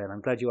question, Ben. I'm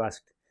glad you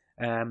asked.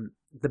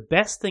 The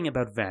best thing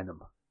about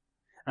Venom,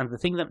 and the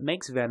thing that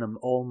makes Venom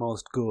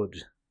almost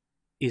good,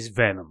 is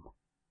Venom.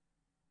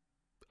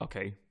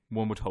 Okay,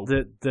 one would hope.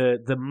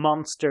 The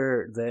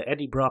monster, the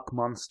Eddie Brock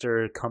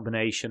monster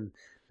combination,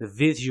 the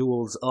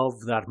visuals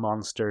of that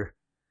monster,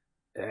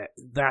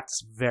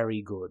 that's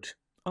very good.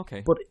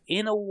 Okay. But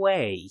in a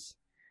way,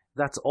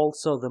 that's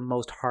also the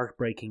most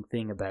heartbreaking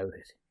thing about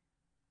it.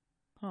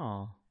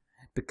 Oh.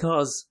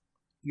 Because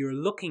you're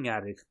looking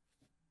at it,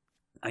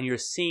 and you're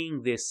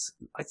seeing this,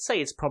 I'd say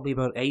it's probably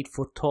about 8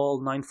 foot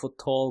tall, 9 foot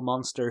tall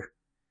monster.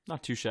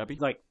 Not too shabby.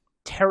 Like,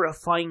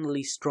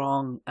 terrifyingly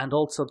strong and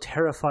also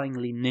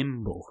terrifyingly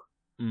nimble.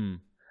 And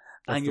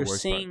you're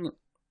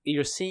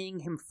seeing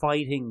him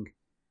fighting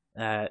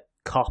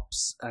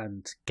cops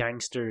and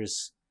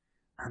gangsters,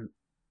 and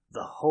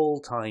the whole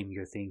time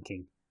you're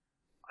thinking,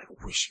 I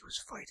wish he was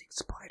fighting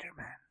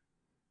Spider-Man.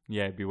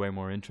 Yeah, it'd be way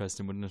more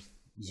interesting, wouldn't it?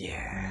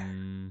 Yeah.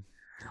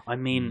 I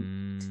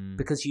mean,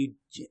 because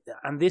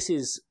and this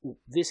is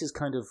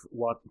kind of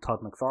what Todd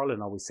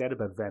McFarlane always said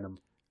about Venom.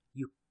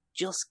 You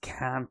just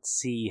can't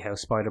see how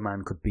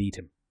Spider-Man could beat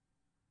him.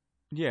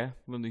 Yeah,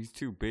 well, he's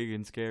too big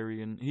and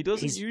scary, and he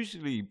doesn't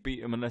usually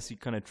beat him unless he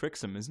kind of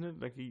tricks him, isn't it?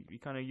 Like, he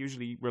kind of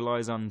usually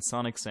relies on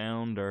sonic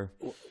sound or...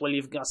 Well,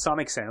 you've got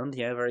sonic sound,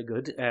 yeah, very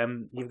good.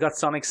 You've got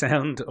sonic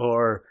sound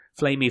or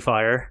flamey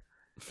fire.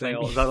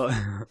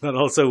 That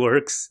also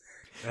works.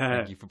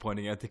 Thank you for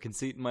pointing out the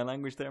conceit in my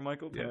language there,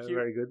 Michael. Thank you.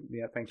 Very good.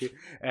 Yeah, thank you.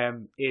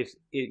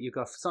 You've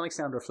got sonic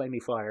sound or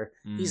flamey fire.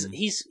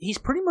 He's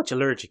pretty much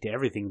allergic to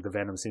everything, the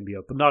Venom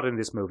symbiote, but not in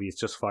this movie. It's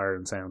just fire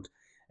and sound.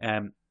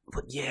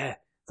 But yeah,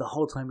 the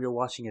whole time you're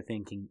watching it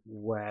thinking,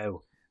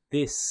 wow,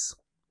 this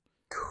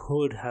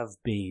could have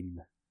been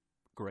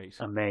great,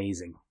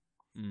 amazing.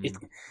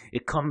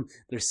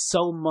 There's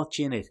so much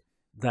in it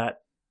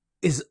that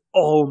is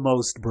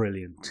almost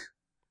brilliant.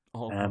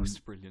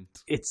 Almost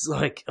brilliant. It's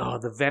like,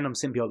 the Venom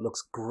symbiote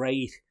looks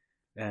great.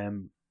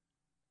 The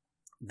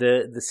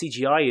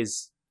CGI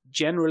is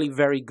generally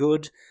very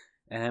good.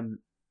 And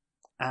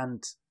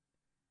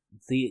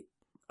the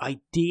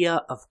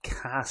idea of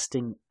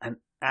casting an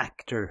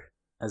actor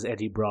as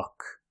Eddie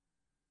Brock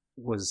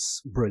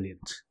was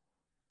brilliant.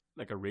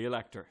 Like a real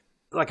actor.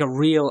 Like a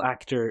real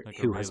actor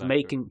he's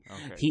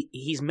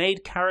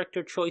made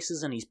character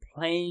choices, and he's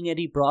playing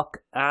Eddie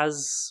Brock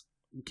as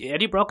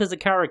a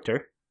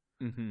character.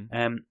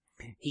 Mm-hmm.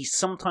 He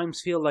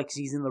sometimes feels like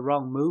he's in the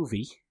wrong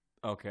movie.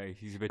 Okay,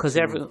 he's a bit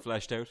too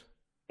fleshed out.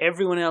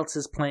 Everyone else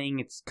is playing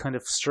it kind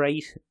of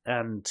straight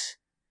and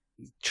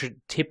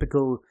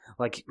typical.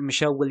 Like,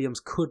 Michelle Williams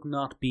could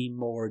not be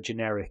more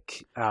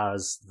generic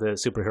as the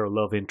superhero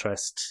love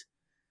interest.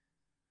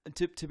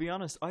 To be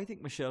honest, I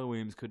think Michelle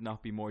Williams could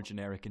not be more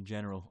generic in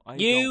general.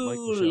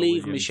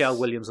 Leave Michelle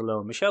Williams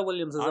alone. Michelle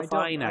Williams is a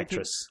fine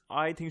actress.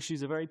 I think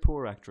she's a very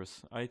poor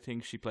actress. I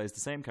think she plays the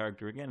same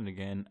character again and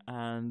again,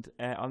 and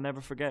I'll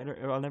never forget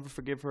her. I'll never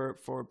forgive her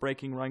for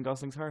breaking Ryan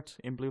Gosling's heart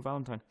in Blue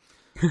Valentine.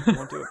 I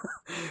won't do it.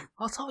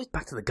 Well, it's always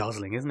back to the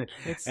Gosling, isn't it?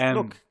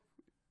 Look,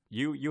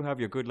 you have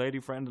your good lady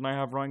friend, and I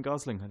have Ryan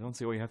Gosling. I don't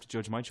see why you have to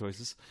judge my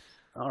choices.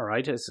 All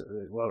right.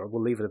 Well,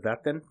 we'll leave it at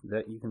that then.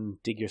 That you can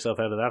dig yourself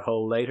out of that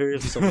hole later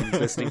if someone's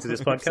listening to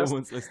this podcast.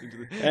 Someone's listening to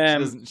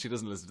the, she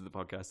doesn't listen to the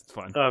podcast. It's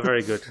fine. Oh,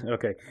 very good.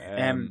 Okay.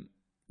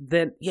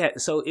 Then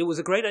so it was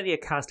a great idea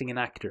casting an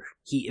actor.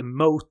 He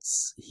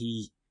emotes.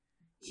 He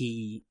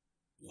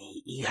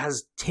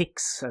has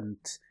tics, and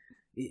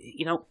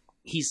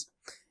he's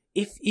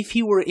if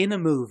he were in a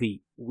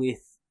movie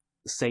with,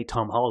 say,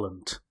 Tom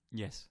Holland,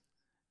 yes,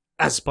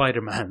 as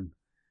Spider-Man,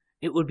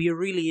 it would be a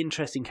really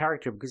interesting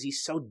character because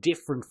he's so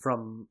different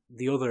from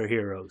the other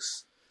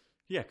heroes.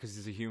 Yeah, because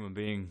he's a human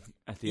being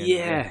at the end of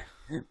the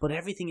day. But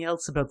everything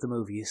else about the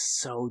movie is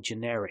so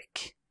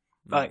generic.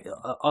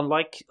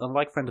 Unlike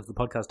friend of the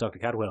podcast, Dr.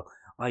 Cadwell,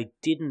 I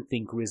didn't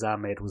think Riz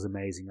Ahmed was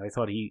amazing. I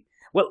thought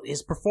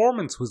his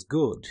performance was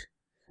good,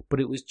 but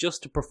it was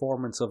just a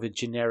performance of a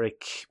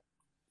generic,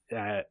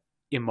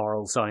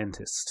 immoral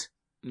scientist.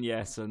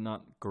 Yeah, so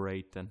not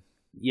great then.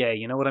 Yeah,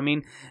 you know what I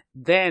mean?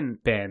 Then,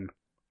 Ben,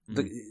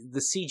 the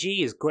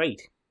CG is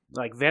great.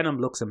 Like, Venom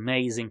looks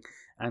amazing,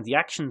 and the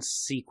action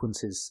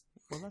sequences...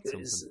 Well, that's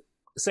something.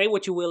 Say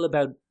what you will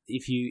about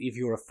if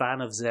you're a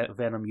fan of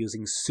Venom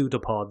using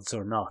pseudopods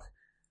or not.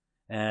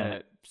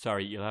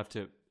 Sorry, you'll have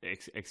to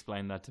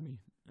explain that to me.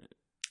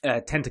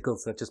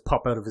 Tentacles that just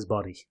pop out of his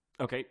body.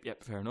 Okay,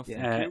 yep, fair enough.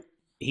 Thank you.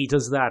 He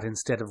does that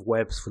instead of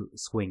webs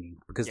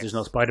swinging because there's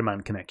no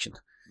Spider-Man connection.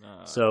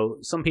 So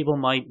some people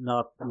might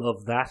not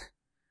love that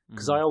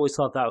because I always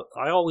thought that.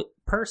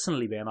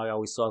 Personally, Ben, I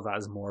always saw that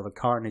as more of a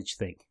Carnage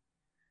thing.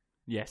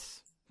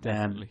 Yes,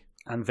 definitely.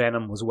 And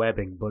Venom was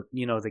webbing, but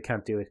they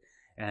can't do it.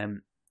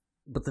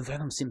 But the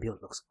Venom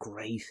symbiote looks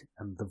great,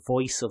 and the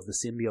voice of the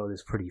symbiote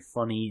is pretty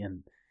funny,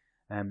 and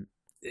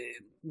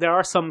there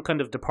are some kind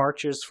of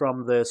departures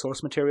from the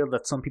source material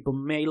that some people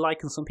may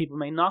like and some people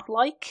may not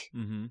like.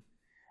 Mm-hmm.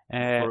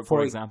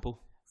 For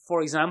example?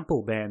 For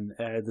example, Ben,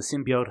 the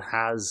symbiote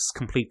has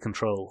complete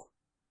control.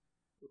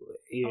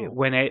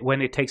 When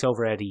it takes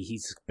over Eddie,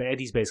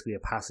 Eddie's basically a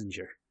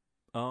passenger.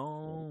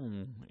 Oh,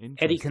 interesting.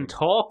 Eddie can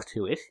talk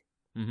to it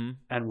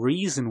and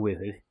reason with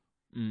it,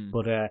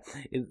 but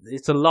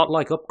it's a lot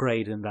like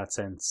Upgrade in that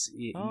sense.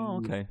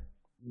 Okay.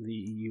 A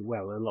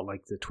lot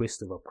like the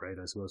twist of Upgrade,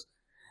 I suppose.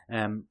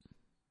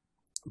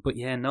 But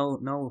yeah,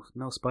 no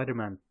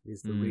Spider-Man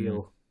is the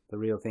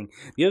real thing.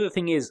 The other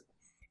thing is,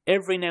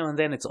 every now and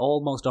then it's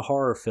almost a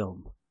horror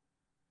film,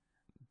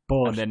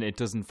 and then it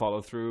doesn't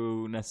follow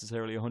through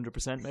necessarily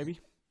 100%,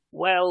 maybe.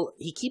 Well,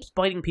 he keeps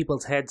biting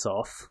people's heads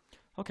off.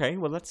 Okay,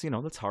 well that's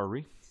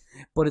horror-y.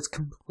 But it's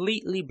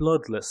completely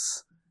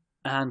bloodless,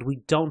 and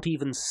we don't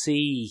even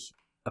see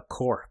a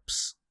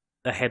corpse,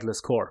 a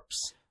headless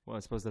corpse. Well, I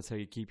suppose that's how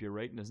you keep your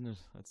rating, isn't it?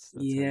 That's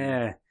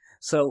yeah.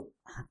 So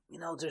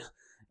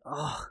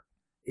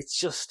it's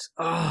so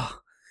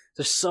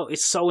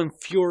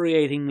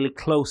infuriatingly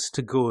close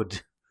to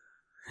good.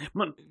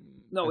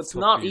 No, it's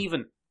not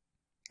even.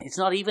 It's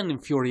not even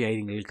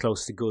infuriatingly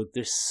close to good.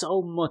 There's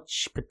so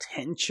much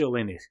potential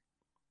in it,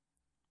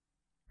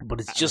 but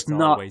it's just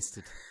not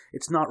wasted.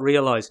 It's not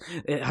realized.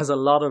 It has a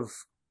lot of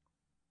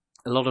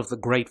the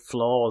great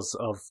flaws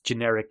of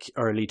generic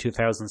early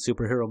 2000s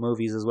superhero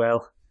movies as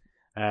well.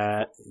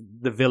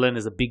 The villain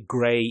is a big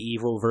grey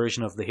evil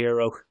version of the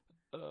hero.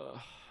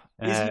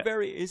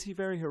 Is he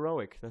very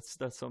heroic?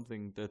 That's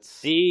something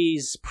that's.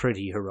 He's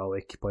pretty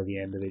heroic by the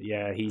end of it.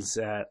 Yeah, he's.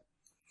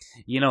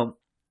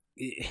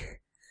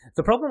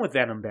 The problem with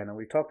Venom, Ben, and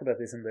we've talked about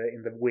this in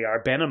the We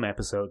Are Venom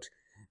episode.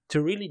 To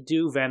really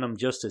do Venom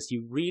justice,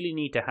 you really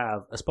need to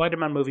have a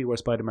Spider-Man movie where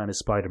Spider-Man is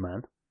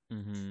Spider-Man,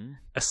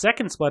 a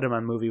second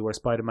Spider-Man movie where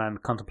Spider-Man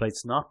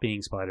contemplates not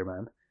being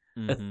Spider-Man,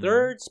 a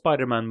third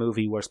Spider-Man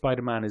movie where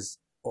Spider-Man is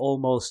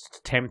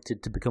almost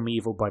tempted to become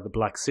evil by the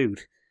black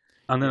suit,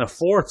 and then a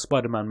fourth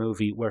Spider-Man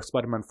movie where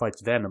Spider-Man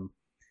fights Venom,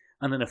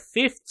 and then a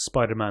fifth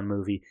Spider-Man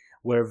movie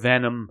where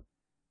Venom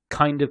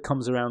kind of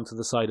comes around to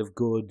the side of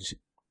good,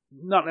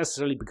 not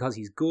necessarily because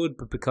he's good,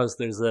 but because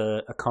there's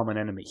a common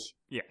enemy.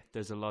 Yeah,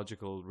 there's a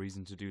logical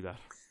reason to do that.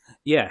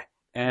 Yeah.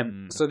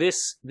 So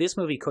this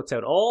movie cuts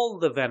out all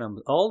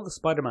the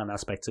Spider-Man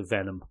aspects of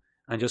Venom,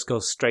 and just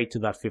goes straight to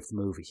that fifth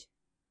movie.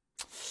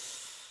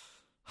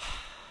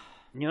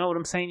 You know what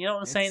I'm saying?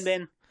 Saying,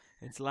 Ben?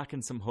 It's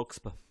lacking some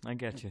chutzpah. I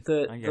get you.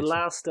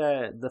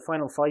 The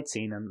final fight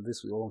scene, and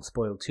this won't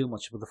spoil too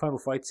much, but the final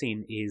fight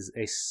scene is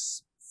a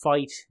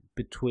fight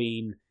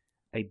between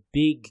a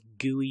big,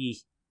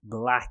 gooey,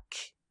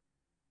 black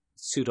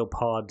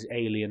pseudopod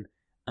alien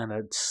and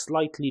a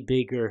slightly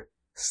bigger,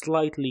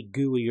 slightly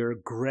gooier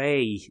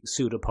grey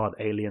pseudopod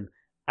alien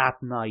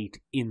at night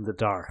in the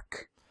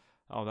dark.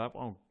 Oh, that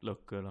won't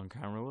look good on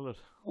camera, will it?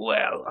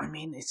 Well, I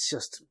mean, it's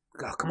just...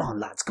 Oh, come on,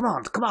 lads. Come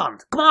on.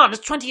 It's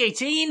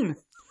 2018.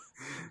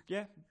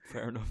 Yeah,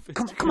 fair enough.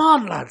 Come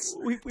on, lads.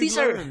 These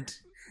are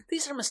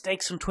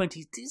mistakes from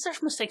 20... These are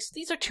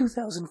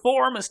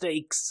 2004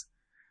 mistakes.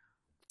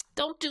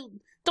 Don't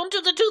do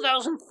the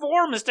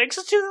 2004 mistakes.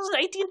 It's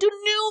 2018. Do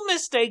new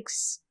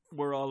mistakes.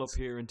 We're all up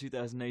here in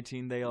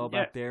 2018. They all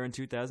back there in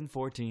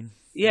 2014.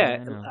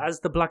 Yeah,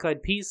 as the Black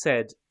Eyed Peas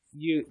said,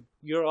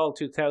 you're all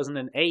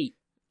 2008.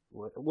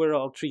 We're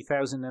all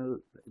 3,000,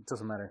 and it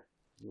doesn't matter.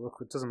 Look,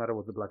 it doesn't matter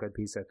what the Black Eyed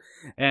Peas said.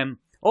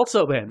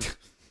 Also, Ben,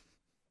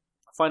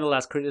 final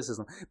last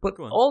criticism. But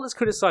all this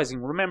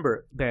criticizing,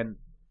 remember, Ben,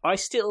 I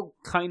still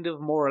kind of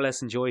more or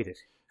less enjoyed it.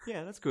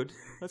 Yeah, that's good.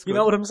 That's You good.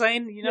 know what I'm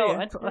saying?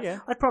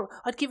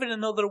 I'd give it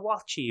another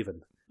watch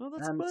even. Well,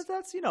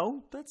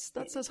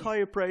 that's as high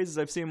a praise as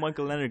I've seen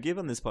Michael Leonard give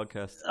on this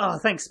podcast. Oh,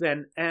 thanks,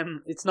 Ben.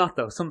 It's not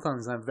though.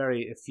 Sometimes I'm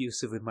very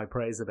effusive with my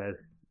praise about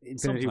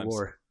Infinity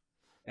War.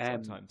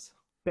 Sometimes.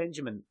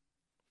 Benjamin,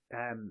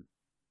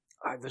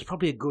 there's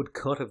probably a good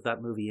cut of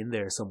that movie in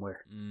there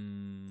somewhere.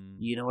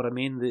 You know what I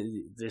mean?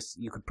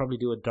 You could probably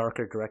do a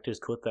darker director's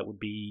cut that would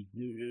be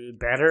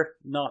better.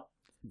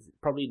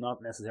 Probably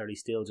not necessarily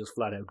still just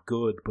flat out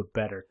good, but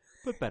better.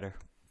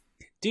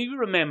 Do you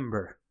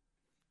remember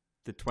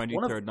the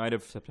 23rd night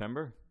of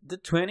September? The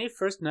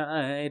 21st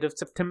night of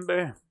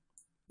September.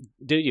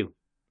 Do you?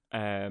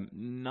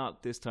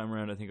 Not this time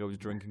around. I think I was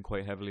drinking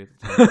quite heavily at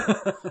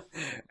the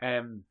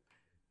time.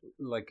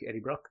 Like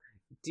Eddie Brock.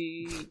 Do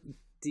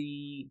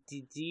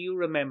you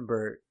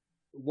remember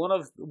one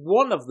of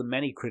the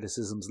many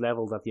criticisms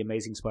leveled at The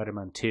Amazing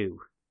Spider-Man 2?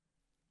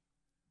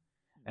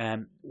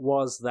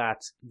 Was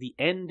that the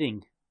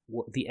ending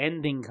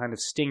kind of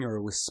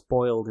stinger was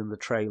spoiled in the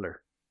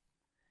trailer.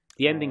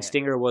 The ending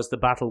stinger was the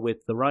battle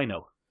with the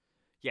Rhino.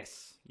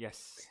 Yes.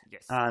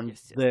 And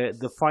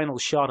the final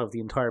shot of the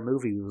entire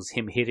movie was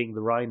him hitting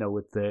the Rhino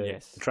with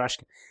the trash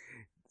can.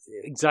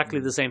 Exactly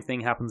the same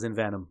thing happens in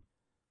Venom.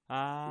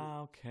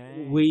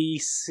 Okay. We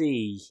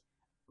see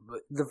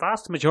the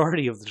vast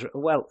majority of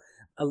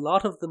a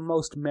lot of the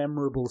most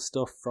memorable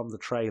stuff from the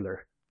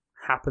trailer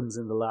happens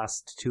in the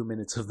last 2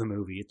 minutes of the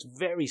movie. It's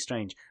very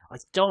strange. I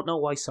don't know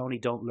why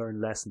Sony don't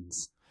learn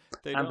lessons.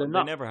 They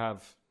never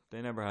have.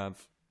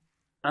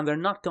 And they're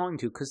not going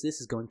to, because this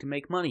is going to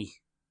make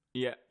money.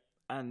 Yeah,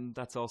 and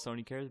that's all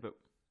Sony cares about.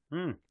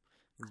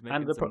 It's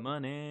making some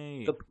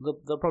money.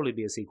 There'll probably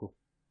be a sequel.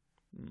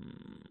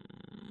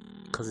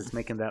 Because it's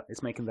making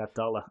that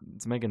dollar.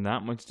 It's making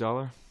that much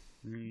dollar?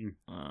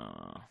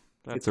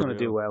 It's going to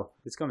do well.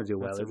 It's going to do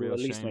well. It will at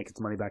least make its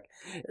money back.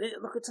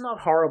 Look, it's not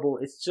horrible.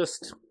 It's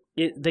just...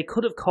 they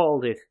could have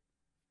called it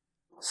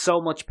So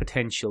Much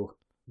Potential,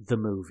 the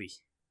movie.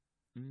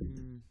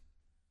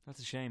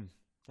 That's a shame.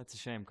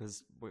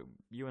 Because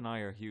you and I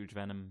are huge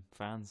Venom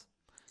fans.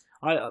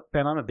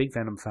 Ben, I'm a big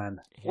Venom fan.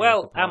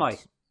 Well, am I?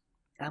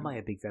 Am I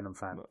a big Venom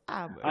fan?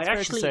 It's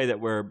fair to say that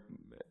we're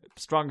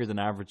stronger than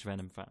average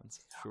Venom fans,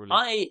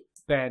 surely.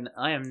 Ben,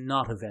 I am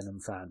not a Venom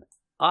fan.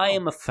 I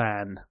am a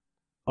fan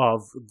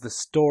of the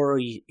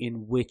story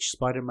in which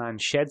Spider-Man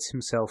sheds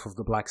himself of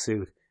the black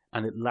suit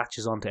and it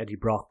latches onto Eddie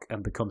Brock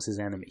and becomes his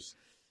enemy.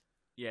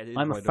 Yeah,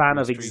 I'm a fan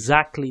of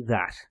exactly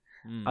that.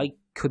 I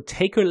could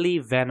take or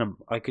leave Venom.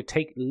 I could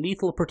take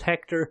Lethal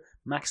Protector,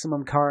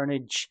 Maximum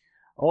Carnage.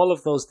 All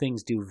of those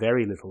things do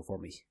very little for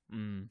me.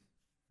 You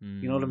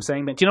know what I'm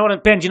saying, Ben? Do you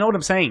know what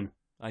I'm saying?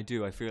 I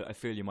do. I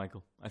feel you,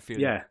 Michael. I feel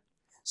you.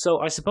 So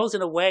I suppose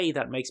in a way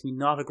that makes me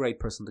not a great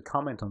person to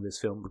comment on this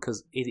film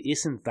because it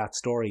isn't that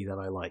story that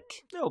I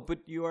like. No, but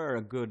you are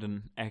a good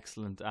and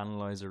excellent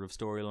analyzer of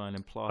storyline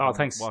and plot. Oh,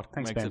 thanks. What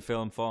thanks, makes Ben. a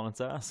film fall on its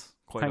ass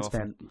quite thanks,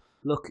 often. Ben.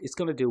 Look, it's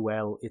going to do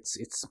well. It's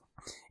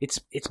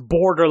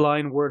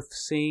borderline worth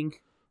seeing.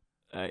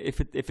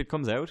 If it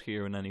comes out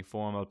here in any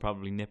form, I'll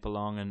probably nip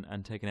along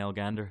and take an El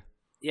Gander.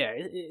 Yeah,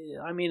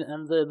 I mean,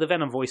 and the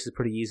Venom voice is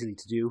pretty easily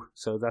to do,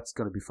 so that's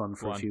going to be fun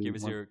for a few.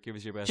 Give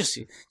us your best. Just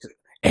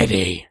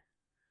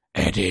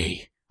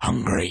Eddie,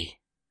 hungry.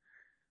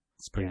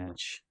 That's pretty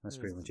much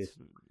it.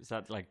 Is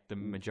that like the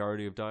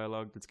majority of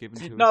dialogue that's given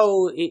to us?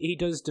 No, he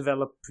does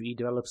develop. He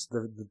develops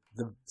the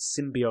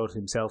symbiote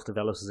himself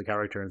develops as a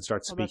character and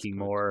starts speaking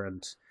more.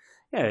 And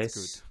that's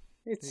it's good.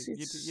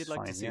 It's you'd like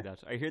fine, to see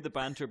that. I hear the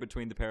banter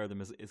between the pair of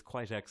them is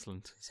quite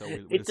excellent. So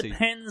we'll it see.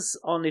 Depends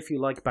on if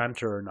you like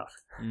banter or not.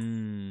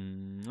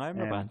 I'm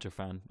a banter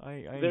fan.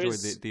 I enjoy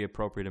the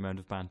appropriate amount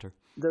of banter.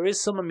 There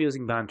is some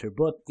amusing banter,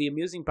 but the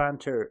amusing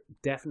banter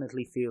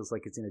definitely feels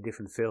like it's in a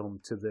different film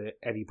to the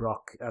Eddie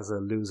Brock as a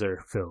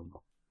loser film.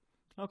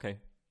 Okay,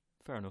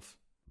 fair enough.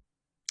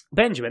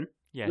 Benjamin,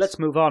 yes. Let's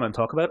move on and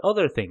talk about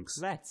other things.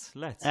 Let's.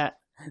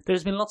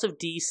 There's been lots of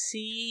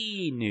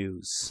DC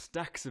news.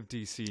 Stacks of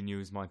DC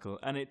news, Michael,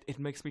 and it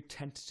makes me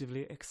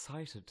tentatively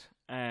excited.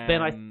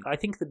 Ben, I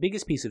think the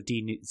biggest piece of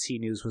DC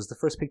news was the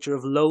first picture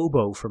of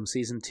Lobo from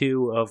Season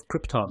 2 of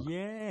Krypton.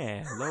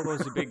 Yeah,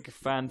 Lobo's a big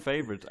fan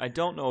favourite. I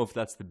don't know if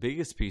that's the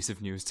biggest piece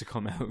of news to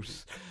come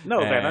out.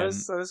 No, Ben, I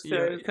was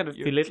kind of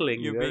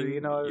belittling you.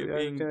 You're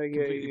being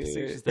completely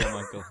facetious there,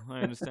 Michael. I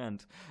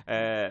understand.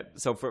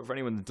 So for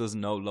anyone that doesn't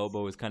know,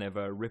 Lobo is kind of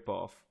a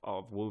rip-off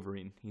of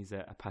Wolverine. He's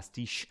a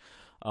pastiche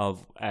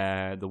of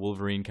the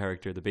Wolverine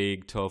character, the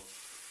big,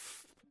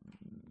 tough,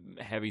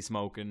 heavy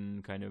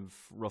smoking, kind of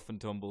rough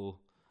and tumble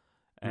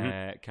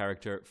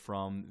character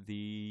from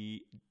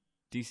the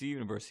DC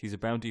Universe. He's a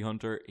bounty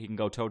hunter. He can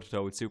go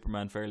toe-to-toe with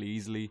Superman fairly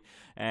easily.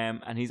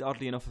 And he's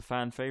oddly enough a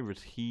fan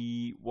favourite.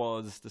 He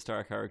was the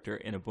star character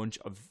in a bunch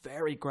of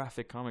very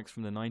graphic comics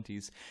from the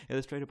 90s,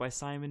 illustrated by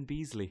Simon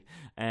Beasley.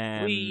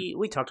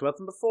 We talked about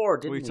them before,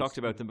 didn't we? We talked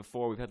about them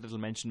before. We've had a little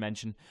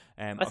mention.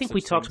 I think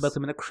we talked about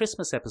them in a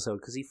Christmas episode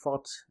because he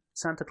fought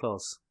Santa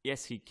Claus.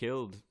 Yes, he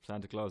killed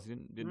Santa Claus. He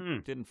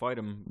didn't fight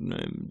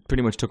him.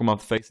 Pretty much took him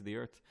off the face of the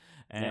earth.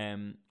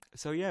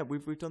 So yeah,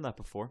 we've done that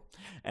before.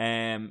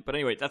 But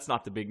anyway, that's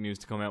not the big news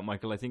to come out,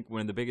 Michael. I think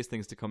one of the biggest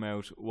things to come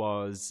out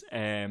was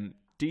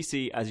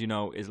DC, as you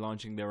know, is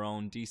launching their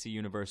own DC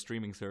Universe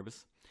streaming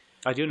service.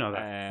 I do know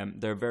that.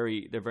 They're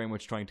very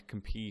much trying to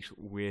compete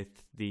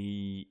with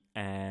the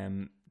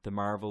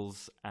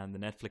Marvels and the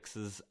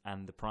Netflixes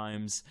and the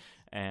Primes,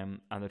 and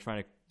they're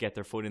trying to get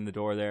their foot in the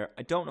door there.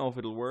 I don't know if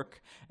it'll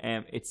work.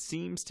 It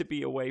seems to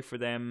be a way for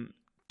them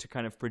to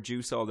kind of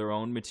produce all their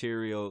own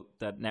material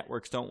that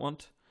networks don't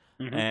want.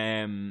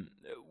 Mm-hmm.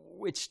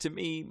 Which to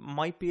me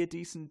might be a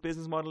decent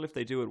business model if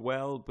they do it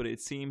well, but it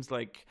seems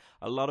like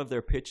a lot of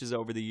their pitches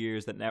over the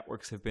years that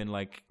networks have been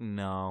like,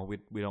 no,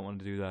 we don't want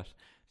to do that.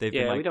 They've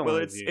been like, well,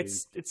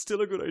 it's still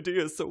a good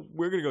idea, so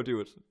we're going to go do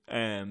it.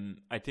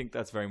 I think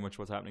that's very much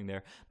what's happening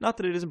there. Not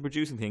that it isn't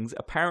producing things.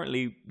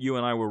 Apparently, you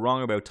and I were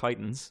wrong about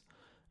Titans.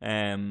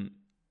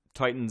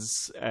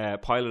 Titans'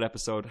 pilot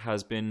episode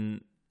has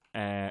been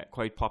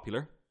quite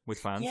popular with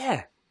fans.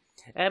 Yeah.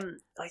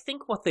 I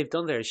think what they've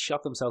done there is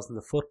shot themselves in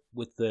the foot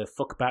with the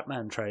Fuck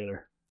Batman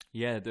trailer.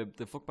 Yeah,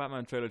 the Fuck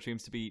Batman trailer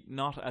seems to be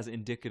not as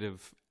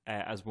indicative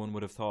as one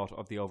would have thought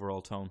of the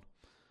overall tone.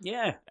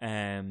 Yeah.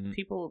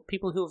 People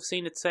who have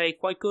seen it say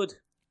quite good.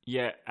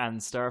 Yeah, and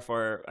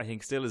Starfire I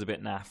think still is a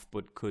bit naff,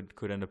 but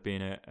could end up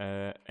being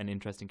an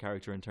interesting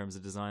character in terms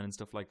of design and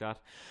stuff like that.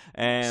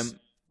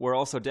 We're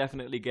also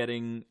definitely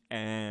getting.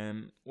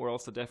 Oh,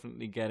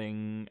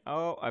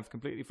 I've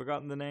completely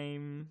forgotten the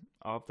name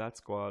of that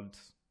squad.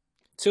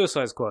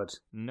 Suicide Squad.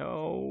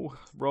 No.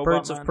 Robot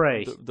Birds Man, of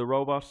Prey. The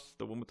robot.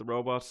 The one with the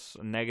robot.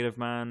 Negative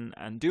Man.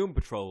 And Doom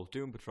Patrol.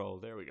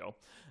 There we go.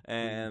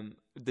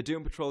 The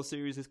Doom Patrol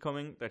series is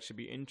coming. That should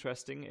be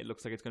interesting. It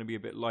looks like it's going to be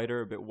a bit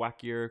lighter, a bit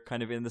wackier,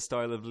 kind of in the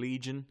style of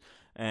Legion.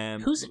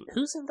 Who's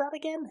in that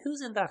again?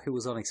 Who's in that who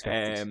was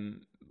unexpected?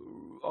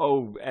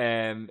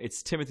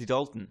 It's Timothy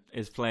Dalton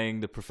is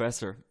playing the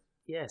Professor.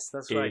 Yes,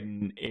 that's right.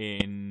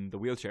 In the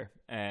wheelchair.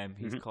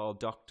 He's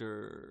called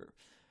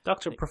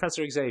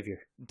Professor Xavier.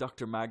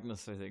 Dr.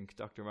 Magnus, I think.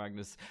 Dr.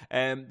 Magnus.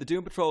 The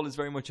Doom Patrol is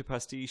very much a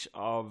pastiche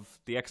of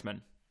the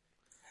X-Men.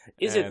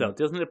 Is it, though?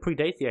 Doesn't it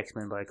predate the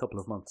X-Men by a couple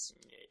of months?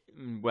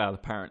 Well,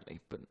 apparently.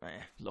 But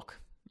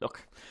look.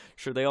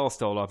 Sure, they all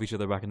stole off each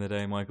other back in the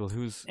day, Michael.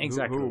 Who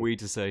are we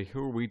to say? Who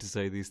are we to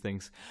say these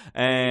things?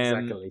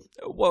 Exactly.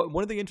 Well,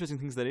 one of the interesting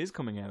things that is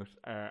coming out,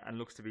 and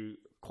looks to be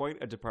quite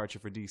a departure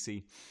for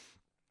DC,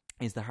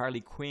 is the Harley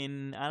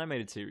Quinn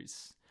animated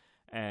series.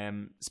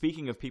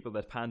 Speaking of people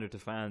that pander to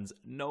fans,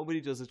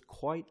 nobody does it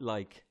quite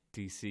like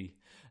DC.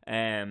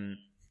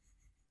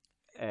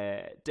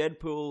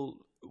 Deadpool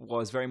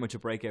was very much a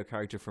breakout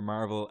character for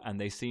Marvel, and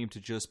they seem to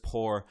just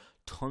pour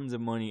tons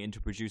of money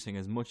into producing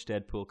as much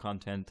Deadpool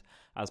content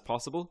as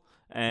possible.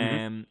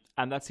 And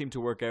that seemed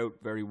to work out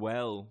very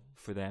well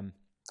for them.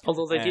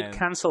 Although they did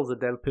cancel the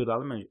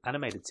Deadpool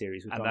animated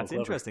series with and Donald that's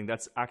Glover. interesting.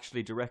 That's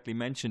actually directly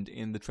mentioned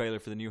in the trailer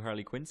for the new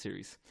Harley Quinn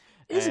series.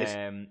 Is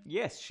it?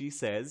 Yes, she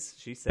says.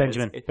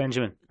 Benjamin,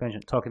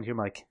 talking to your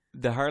mic.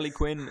 The Harley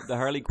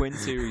Quinn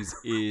series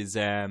is.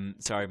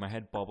 Sorry, my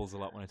head bobbles a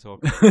lot when I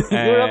talk.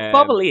 You're a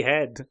bubbly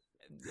head.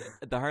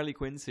 The Harley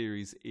Quinn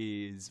series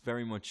is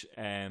very much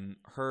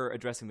her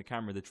addressing the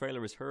camera. The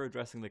trailer is her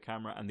addressing the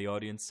camera and the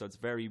audience, so it's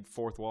very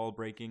fourth wall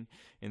breaking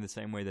in the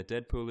same way that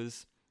Deadpool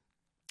is.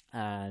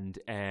 And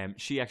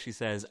she actually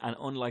says, and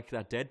unlike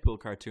that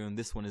Deadpool cartoon,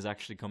 this one is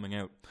actually coming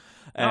out.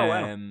 Oh,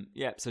 wow.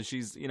 Yeah, so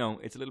she's,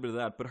 it's a little bit of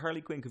that. But Harley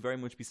Quinn could very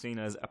much be seen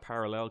as a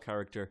parallel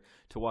character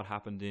to what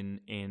happened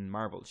in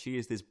Marvel. She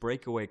is this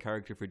breakaway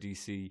character for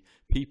DC.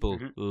 People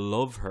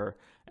love her.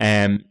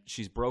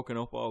 She's broken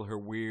up all her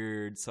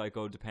weird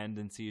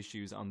psychodependency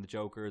issues on the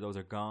Joker. Those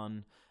are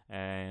gone.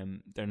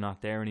 They're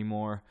not there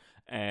anymore.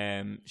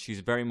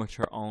 She's very much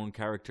her own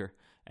character.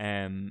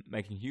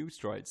 Making huge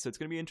strides. So it's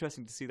going to be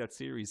interesting to see that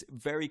series.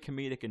 Very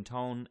comedic in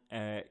tone.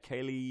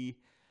 Kaylee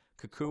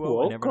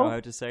Cuoco, I never know how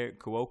to say it.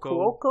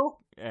 Cuoco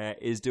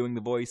is doing the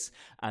voice,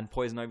 and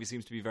Poison Ivy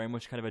seems to be very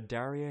much kind of a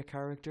Daria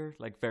character,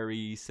 like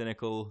very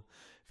cynical,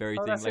 very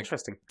that's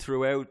interesting.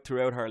 Throughout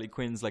Harley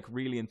Quinn's like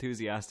really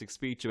enthusiastic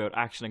speech about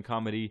action and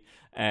comedy.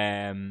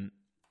 Poison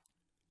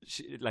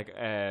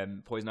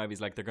Ivy's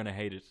like, they're gonna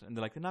hate it, and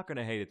they're like, they're not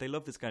gonna hate it, they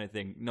love this kind of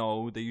thing.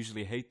 No, they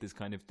usually hate this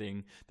kind of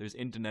thing. There's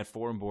internet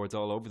forum boards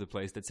all over the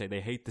place that say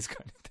they hate this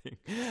kind of thing.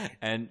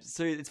 And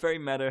so it's very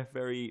meta,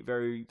 very,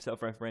 very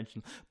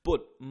self-referential,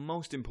 but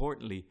most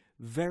importantly,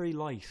 very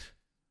light.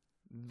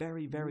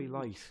 Very, very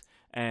light.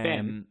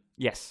 Ben,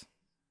 yes.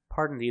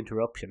 pardon the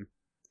interruption.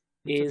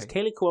 Is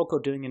okay. Kaylee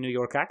Cuoco doing a New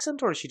York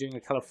accent, or is she doing a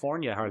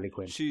California Harley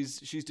Quinn? She's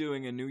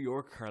doing a New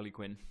York Harley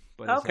Quinn.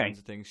 By the Okay. sounds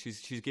of things,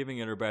 she's giving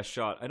it her best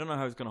shot. I don't know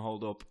how it's going to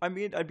hold up. I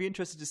mean, I'd be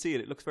interested to see it.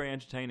 It looks very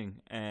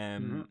entertaining.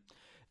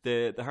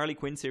 The Harley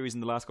Quinn series in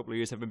the last couple of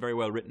years have been very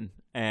well written,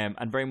 and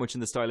very much in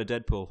the style of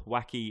Deadpool,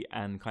 wacky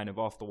and kind of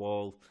off the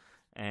wall.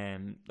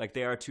 Like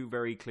they are two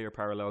very clear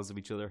parallels of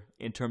each other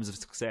in terms of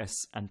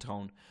success and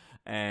tone.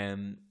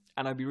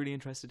 And I'd be really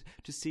interested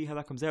to see how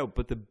that comes out.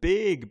 But the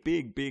big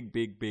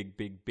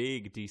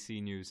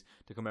DC news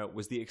to come out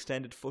was the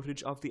extended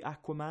footage of the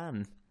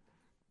Aquaman.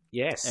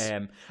 Yes.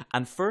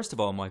 And first of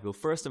all, Michael,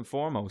 first and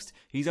foremost,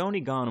 he's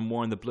only gone and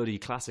worn the bloody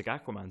classic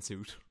Aquaman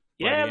suit.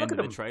 Yeah, by the look end at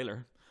of him. the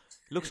trailer.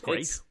 Looks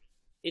great.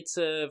 It's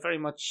a very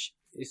much.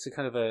 It's a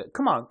kind of a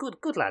come on,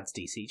 good lads,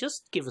 DC.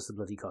 Just give us the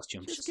bloody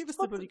costume. Just give us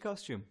the bloody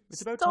costume.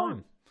 It's about don't-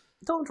 time.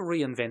 Don't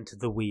reinvent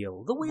the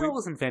wheel. The wheel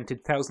was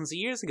invented thousands of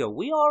years ago.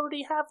 We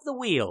already have the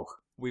wheel.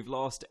 We've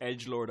lost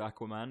Edgelord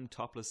Aquaman,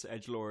 topless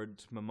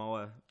Edgelord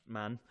Momoa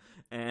man,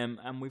 and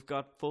we've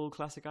got full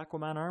classic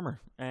Aquaman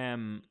armor.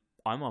 I'm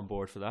on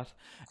board for that.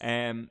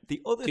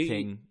 The other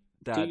thing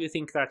that do you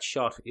think that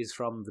shot is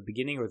from the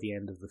beginning or the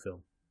end of the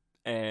film?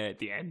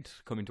 the end,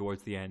 coming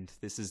towards the end,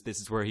 this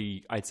is where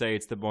I'd say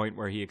it's the point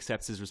where he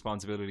accepts his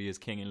responsibility as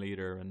king and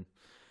leader and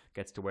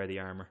gets to wear the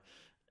armor.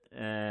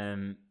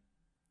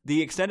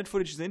 The extended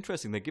footage is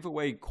interesting. They give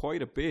away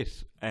quite a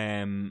bit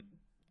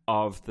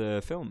of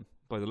the film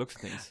by the looks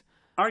of things.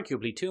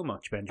 Arguably too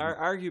much, Benjamin.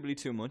 Arguably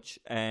too much.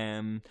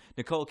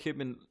 Nicole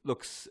Kidman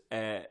looks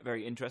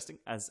very interesting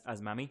as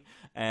Mammy.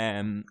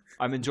 I'm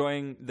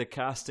enjoying the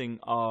casting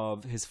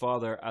of his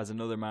father as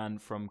another man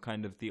from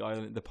kind of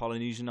the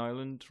Polynesian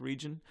island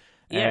region.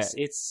 Yes,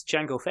 it's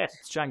Django Fett.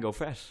 It's Django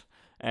Fett.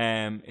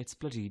 It's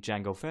bloody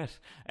Django Fett.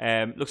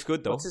 Looks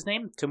good though. What's his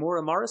name?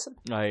 Tamura Morrison?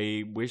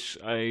 I wish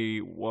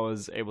I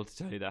was able to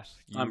tell you that.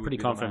 I'm pretty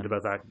confident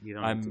about that. You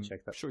don't have to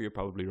check that. I'm sure you're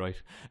probably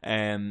right.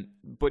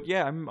 But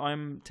yeah,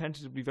 I'm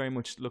tentatively very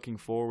much looking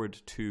forward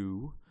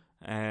to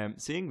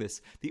seeing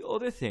this. The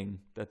other thing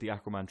that the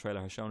Aquaman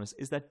trailer has shown us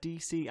is that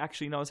DC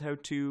actually knows how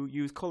to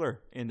use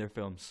color in their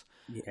films.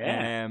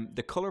 Yeah.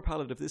 The color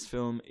palette of this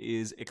film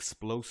is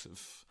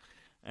explosive,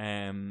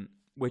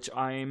 which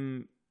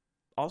I'm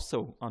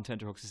also on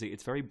tenterhooks to see.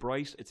 It's very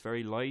bright, it's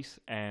very light.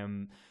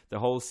 The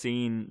whole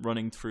scene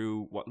running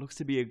through what looks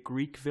to be a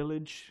Greek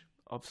village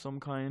of some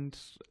kind.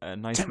 A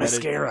nice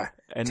Themyscira.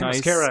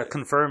 nice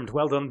Confirmed.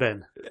 Well done,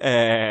 Ben.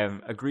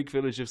 a Greek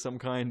village of some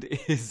kind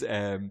is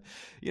I'm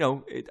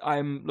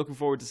looking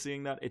forward to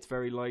seeing that. It's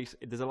very light.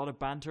 There's a lot of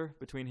banter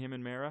between him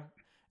and Mera.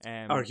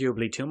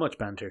 Arguably too much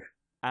banter.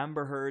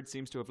 Amber Heard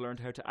seems to have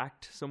learned how to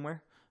act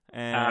somewhere.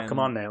 Come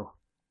on now.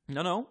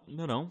 No.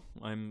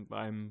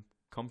 I'm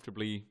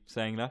comfortably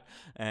saying that.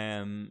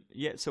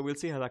 So we'll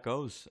see how that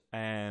goes.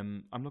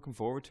 I'm looking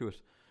forward to it.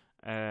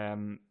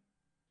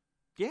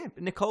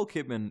 Nicole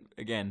Kidman,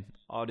 again,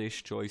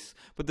 oddish choice.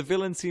 But the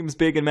villain seems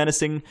big and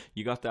menacing.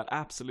 You got that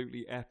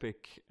absolutely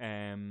epic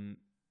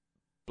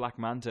Black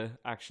Manta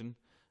action.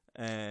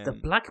 The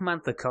Black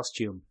Manta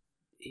costume,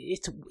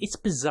 it's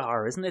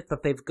bizarre, isn't it,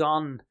 that they've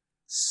gone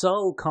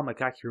so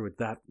comic accurate with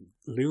that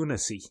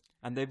lunacy.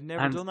 And they've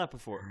never done that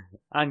before.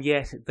 And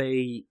yet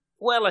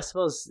well, I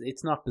suppose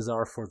it's not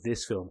bizarre for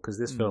this film, because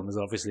this film is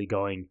obviously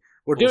going,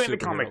 we're Full doing the superhero.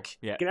 comic.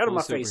 Yeah, Get out of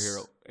my full face.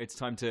 superhero. It's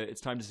time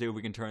to see if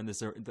we can turn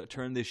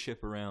this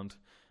ship around.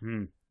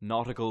 Hmm.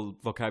 Nautical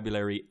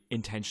vocabulary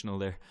intentional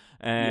there.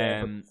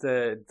 But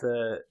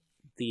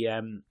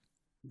the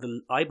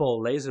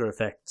eyeball laser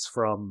effects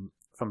from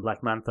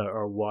Black Manta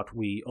are what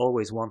we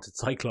always wanted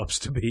Cyclops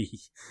to be.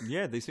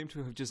 Yeah, they seem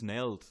to have just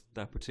nailed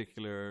that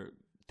particular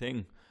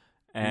thing.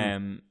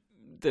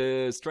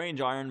 The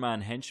strange Iron Man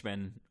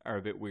henchmen are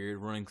a bit weird,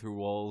 running through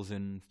walls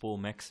in full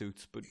mech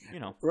suits, but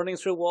Running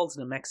through walls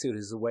in a mech suit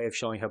is a way of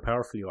showing how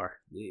powerful you are.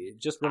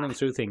 Just running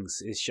through things,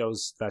 it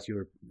shows that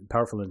you're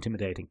powerful and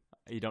intimidating.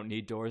 you don't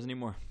need doors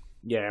anymore.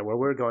 Yeah, where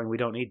we're going, we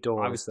don't need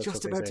doors. I was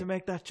just about to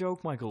make that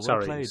joke, Michael. Well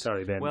Sorry, played.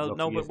 sorry, Ben. Well, Look,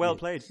 no, but well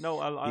played. No,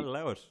 I'll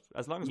allow it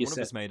as long as one of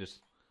us made it.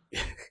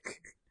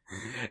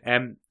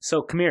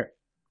 So come here.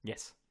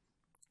 Yes.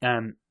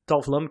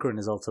 Dolph Lundgren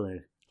is also in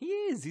it. He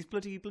is. He's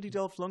bloody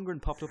Dolph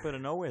Lundgren popped up out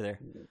of nowhere there.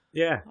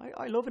 Yeah.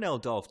 I love an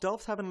old Dolph.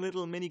 Dolph's having a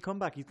little mini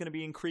comeback. He's going to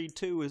be in Creed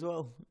 2 as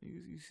well.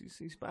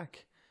 He's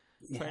back.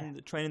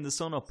 Training the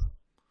sun up.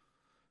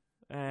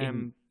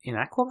 In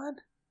Aquaman?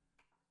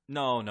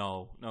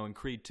 No, in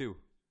Creed 2.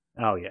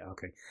 Oh, yeah,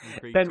 okay.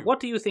 Creed Ben, 2. what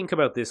do you think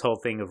about this whole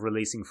thing of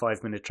releasing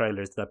 5-minute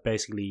trailers that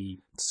basically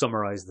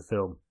summarize the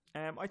film?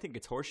 I think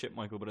it's horseshit,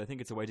 Michael, but I think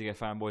it's a way to get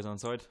fanboys on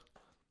side.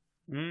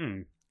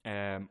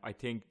 I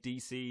think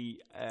DC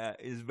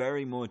is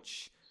very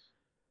much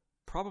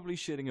probably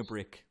shitting a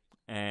brick.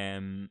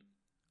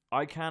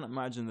 I can't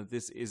imagine that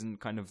this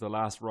isn't kind of the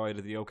last ride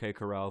of the OK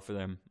Corral for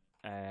them.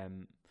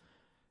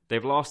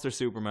 They've lost their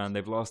Superman,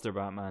 they've lost their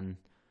Batman.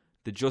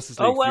 The Justice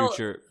League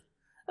future.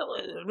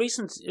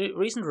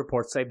 Recent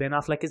reports say Ben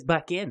Affleck is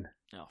back in.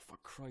 Oh, for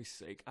Christ's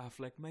sake,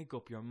 Affleck, make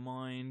up your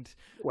mind.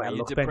 Well, are you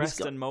look,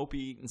 depressed and mopey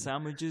eating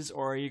sandwiches,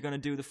 or are you going to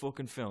do the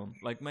fucking film?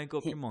 Like, make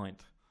up your mind.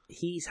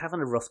 He's having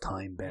a rough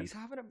time, Ben. He's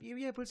having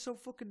but so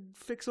fucking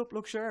fix up,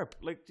 look sharp.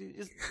 Like,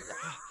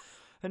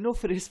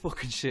 enough of this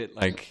fucking shit.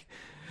 Like,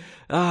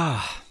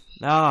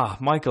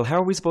 Michael, how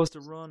are we supposed to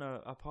run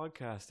a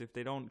podcast if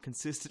they don't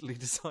consistently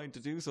decide to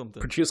do something?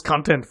 Produce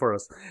content for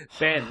us.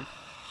 Ben,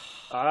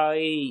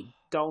 I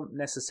don't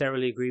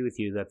necessarily agree with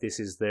you that this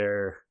is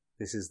their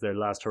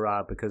last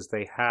hurrah, because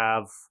they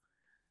have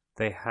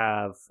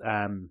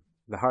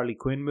the Harley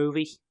Quinn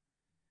movie.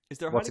 Is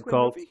there a What's Harley it Quinn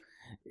called? movie?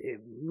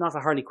 Not the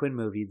Harley Quinn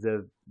movie.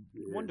 The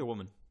Wonder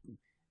Woman.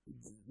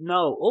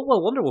 No. Oh,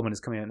 well, Wonder Woman is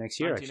coming out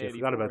next year, actually. I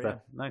forgot about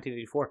that.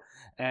 1984.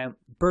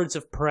 Birds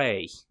of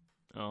Prey.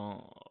 Oh.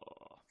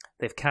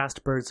 They've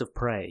cast Birds of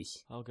Prey.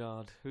 Oh,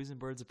 God. Who's in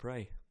Birds of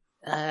Prey?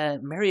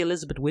 Mary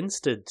Elizabeth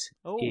Winstead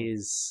Oh.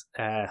 is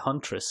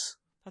Huntress.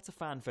 That's a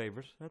fan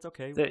favourite. That's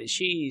okay.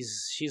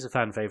 She's a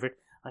fan favourite.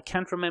 I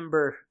can't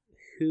remember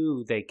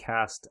who they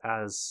cast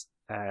as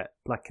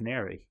Black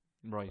Canary.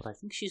 Right. But I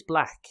think she's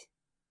black.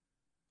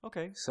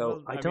 Okay. So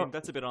well, I mean, don't...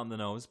 that's a bit on the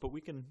nose, but we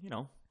can,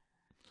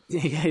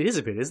 Yeah, it is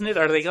a bit, isn't it?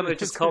 Are they going to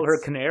just call her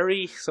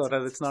Canary so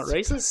that it's not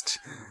racist?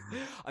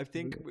 I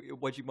think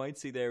what you might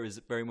see there is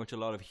very much a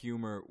lot of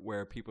humour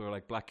where people are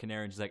like, Black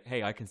Canary, and just like,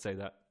 hey, I can say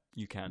that,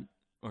 you can't,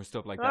 or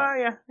stuff like that. Ah,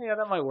 yeah,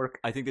 that might work.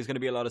 I think there's going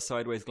to be a lot of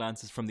sideways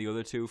glances from the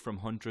other two, from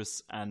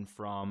Huntress and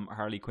from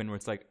Harley Quinn, where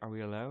it's like, are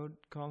we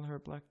allowed to call her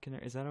Black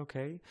Canary? Is that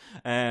okay?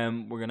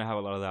 We're going to have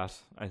a lot of that,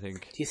 I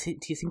think. Do you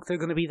think they're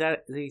going to be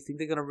that? Do you think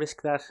they're going to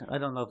risk that? I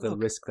don't know if they'll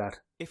risk that.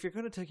 If you're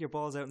going to take your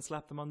balls out and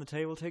slap them on the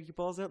table, take your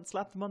balls out and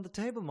slap them on the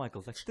table,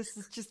 Michael. Like, this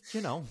is just,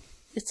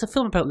 It's a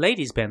film about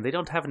ladies, Ben. They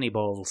don't have any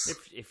balls.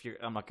 If you're,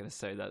 I'm not going to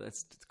say that.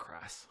 It's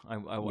crass. I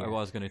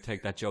was going to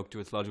take that joke to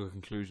its logical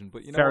conclusion,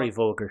 but Very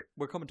vulgar.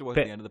 We're coming towards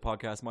the end of the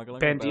podcast, Michael. I'm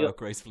Ben, going to bow out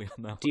gracefully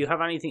on that. Do you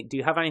have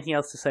anything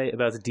else to say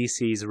about the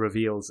DC's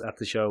reveals at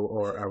the show,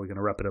 or are we going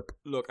to wrap it up?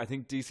 Look, I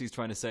think DC's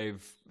trying to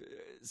save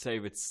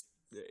its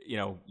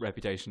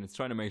reputation. It's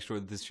trying to make sure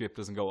that this ship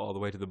doesn't go all the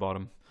way to the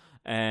bottom,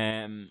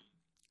 and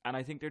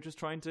I think they're just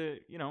trying to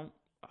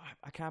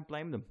I can't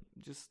blame them.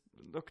 Just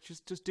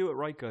do it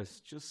right,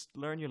 guys. Just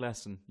learn your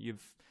lesson.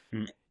 You've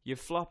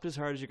flopped as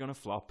hard as you're going to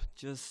flop.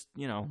 Just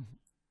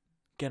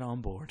get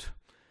on board.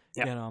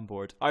 Yep. Get on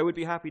board. I would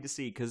be happy to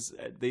see, because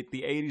the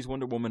 80s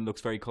Wonder Woman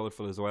looks very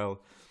colourful as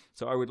well.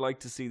 So I would like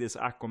to see this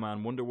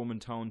Aquaman Wonder Woman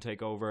tone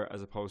take over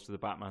as opposed to the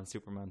Batman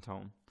Superman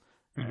tone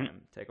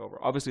take over.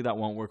 Obviously, that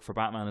won't work for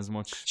Batman as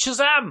much.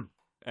 Shazam!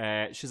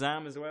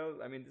 Shazam as well.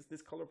 I mean,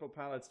 this colourful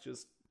palette's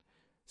just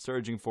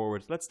surging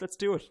forward. Let's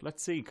do it.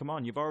 Let's see. Come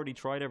on, you've already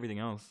tried everything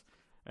else.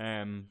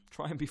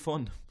 Try and be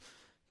fun.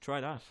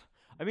 Try that.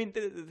 I mean,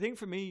 the thing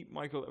for me,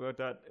 Michael, about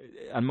that,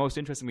 and most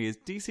interestingly, is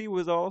DC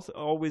was also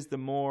always the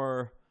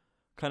more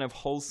kind of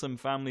wholesome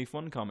family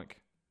fun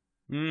comic.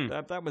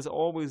 That was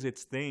always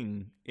its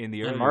thing in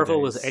the early Marvel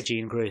days. was edgy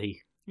and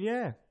gritty.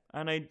 Yeah,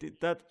 and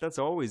that's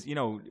always,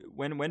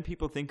 when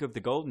people think of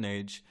the Golden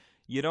Age,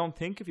 you don't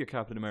think of your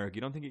Captain America.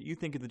 You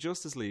think of the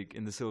Justice League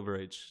in the Silver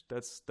Age.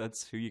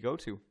 That's who you go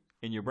to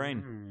in your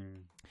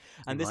brain.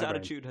 And this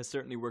attitude has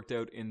certainly worked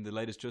out in the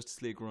latest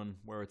Justice League run,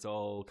 where it's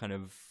all kind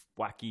of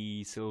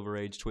wacky Silver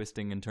Age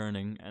twisting and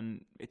turning,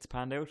 and it's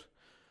panned out.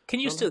 Can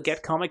you still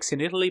get comics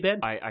in Italy, Ben?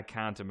 I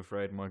can't, I'm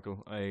afraid,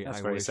 Michael. That's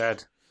I very wish.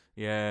 sad.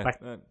 Yeah.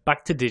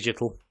 Back to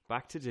digital.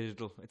 Back to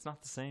digital. It's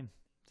not the same.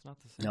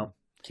 No,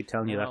 keep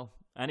telling you that.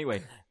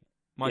 Anyway,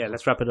 Michael,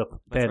 let's wrap it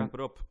up. Let's wrap it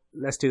up.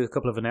 Let's do a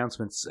couple of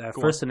announcements.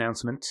 First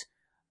announcement,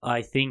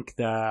 I think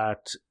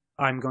that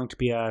I'm going to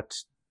be at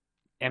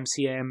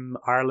MCM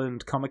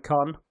Ireland Comic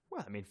Con.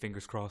 Well, I mean,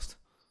 fingers crossed.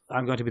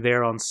 I'm going to be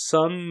there on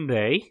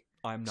Sunday.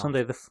 I'm not.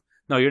 Sunday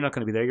no, you're not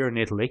going to be there. You're in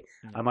Italy.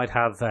 I might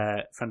have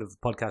a friend of the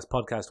podcast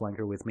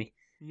Wanker, with me.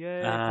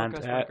 Yeah, and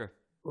Podcast Wanker.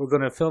 We're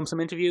going to film some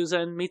interviews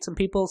and meet some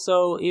people.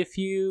 So if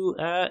you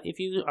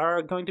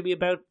are going to be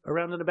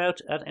around and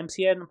about at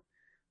MCN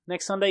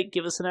next Sunday,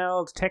 give us an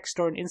old text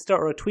or an Insta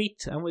or a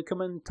tweet, and we'll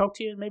come and talk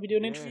to you and maybe do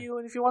an interview.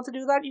 And if you want to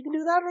do that, you can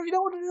do that. Or if you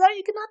don't want to do that,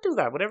 you cannot do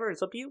that. Whatever,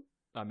 it's up to you.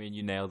 I mean,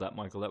 you nailed that,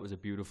 Michael. That was a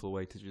beautiful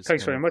way to just...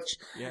 Thanks very much.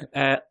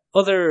 Yeah.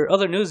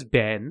 Other news,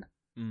 Ben.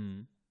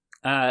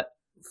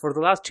 For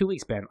the last 2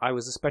 weeks, Ben, I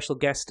was a special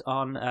guest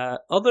on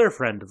other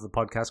friend of the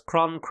podcast,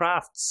 Cron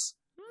Crafts,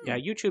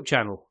 YouTube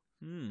channel.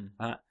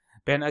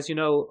 Ben, as you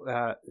know,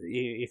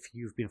 if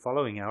you've been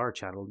following our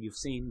channel, you've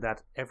seen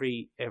that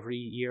every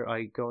year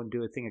I go and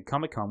do a thing at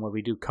Comic-Con where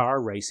we do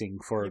car racing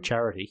for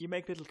charity. You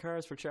make little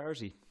cars for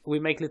charity. We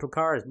make little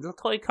cars, little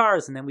toy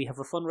cars, and then we have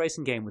a fun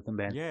racing game with them,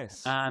 Ben.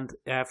 Yes. And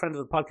a friend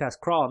of the podcast,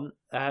 Cron,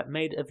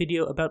 made a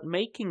video about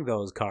making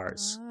those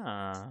cars.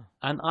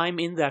 And I'm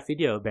in that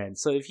video, Ben.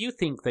 So if you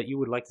think that you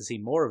would like to see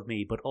more of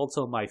me, but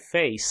also my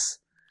face...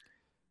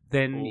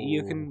 then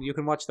you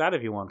can watch that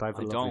if you want. I have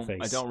a lovely face.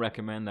 I don't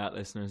recommend that,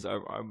 listeners.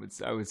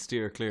 I would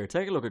steer clear.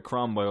 Take a look at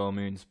Crom by all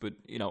means, but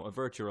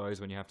avert your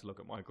eyes when you have to look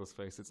at Michael's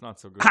face. It's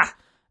not so good. Ha!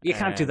 You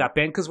can't do that,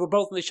 Ben, because we're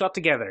both in the shot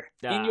together.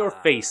 In your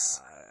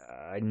face.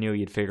 I knew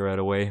you'd figure out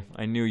a way.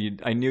 I knew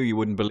you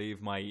wouldn't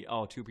believe my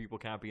two people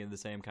can't be in the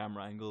same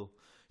camera angle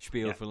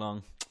spiel for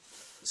long.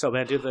 So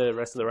Ben, do the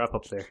rest of the wrap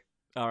up there.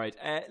 All right,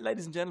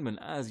 ladies and gentlemen,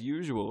 as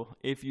usual,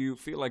 if you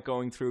feel like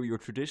going through your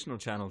traditional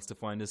channels to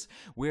find us,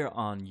 we're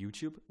on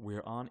YouTube,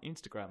 we're on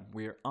Instagram,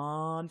 we're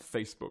on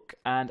Facebook,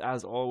 and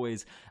as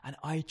always, an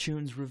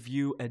iTunes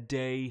review a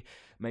day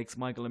makes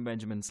Michael and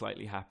Benjamin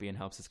slightly happy and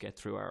helps us get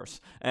through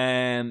ours.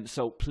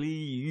 So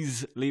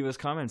please leave us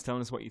comments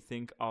telling us what you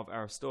think of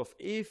our stuff.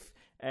 If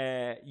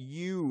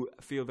you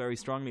feel very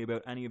strongly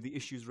about any of the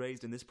issues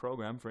raised in this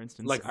program, for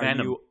instance, like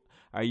Venom.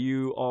 Are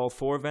you all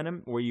for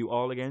Venom? Were you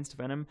all against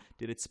Venom?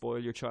 Did it spoil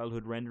your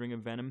childhood rendering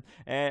of Venom?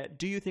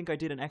 Do you think I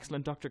did an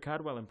excellent Dr.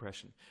 Cadwell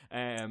impression?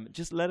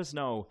 Just let us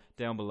know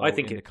down below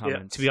in the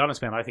comments. To be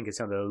honest, man, I think it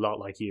sounded a lot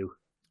like you.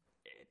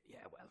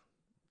 Yeah,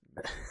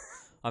 well,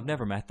 I've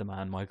never met the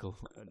man, Michael.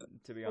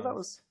 To be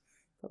honest,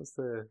 That was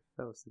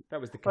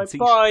the conceit.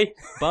 Bye.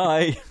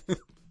 Bye.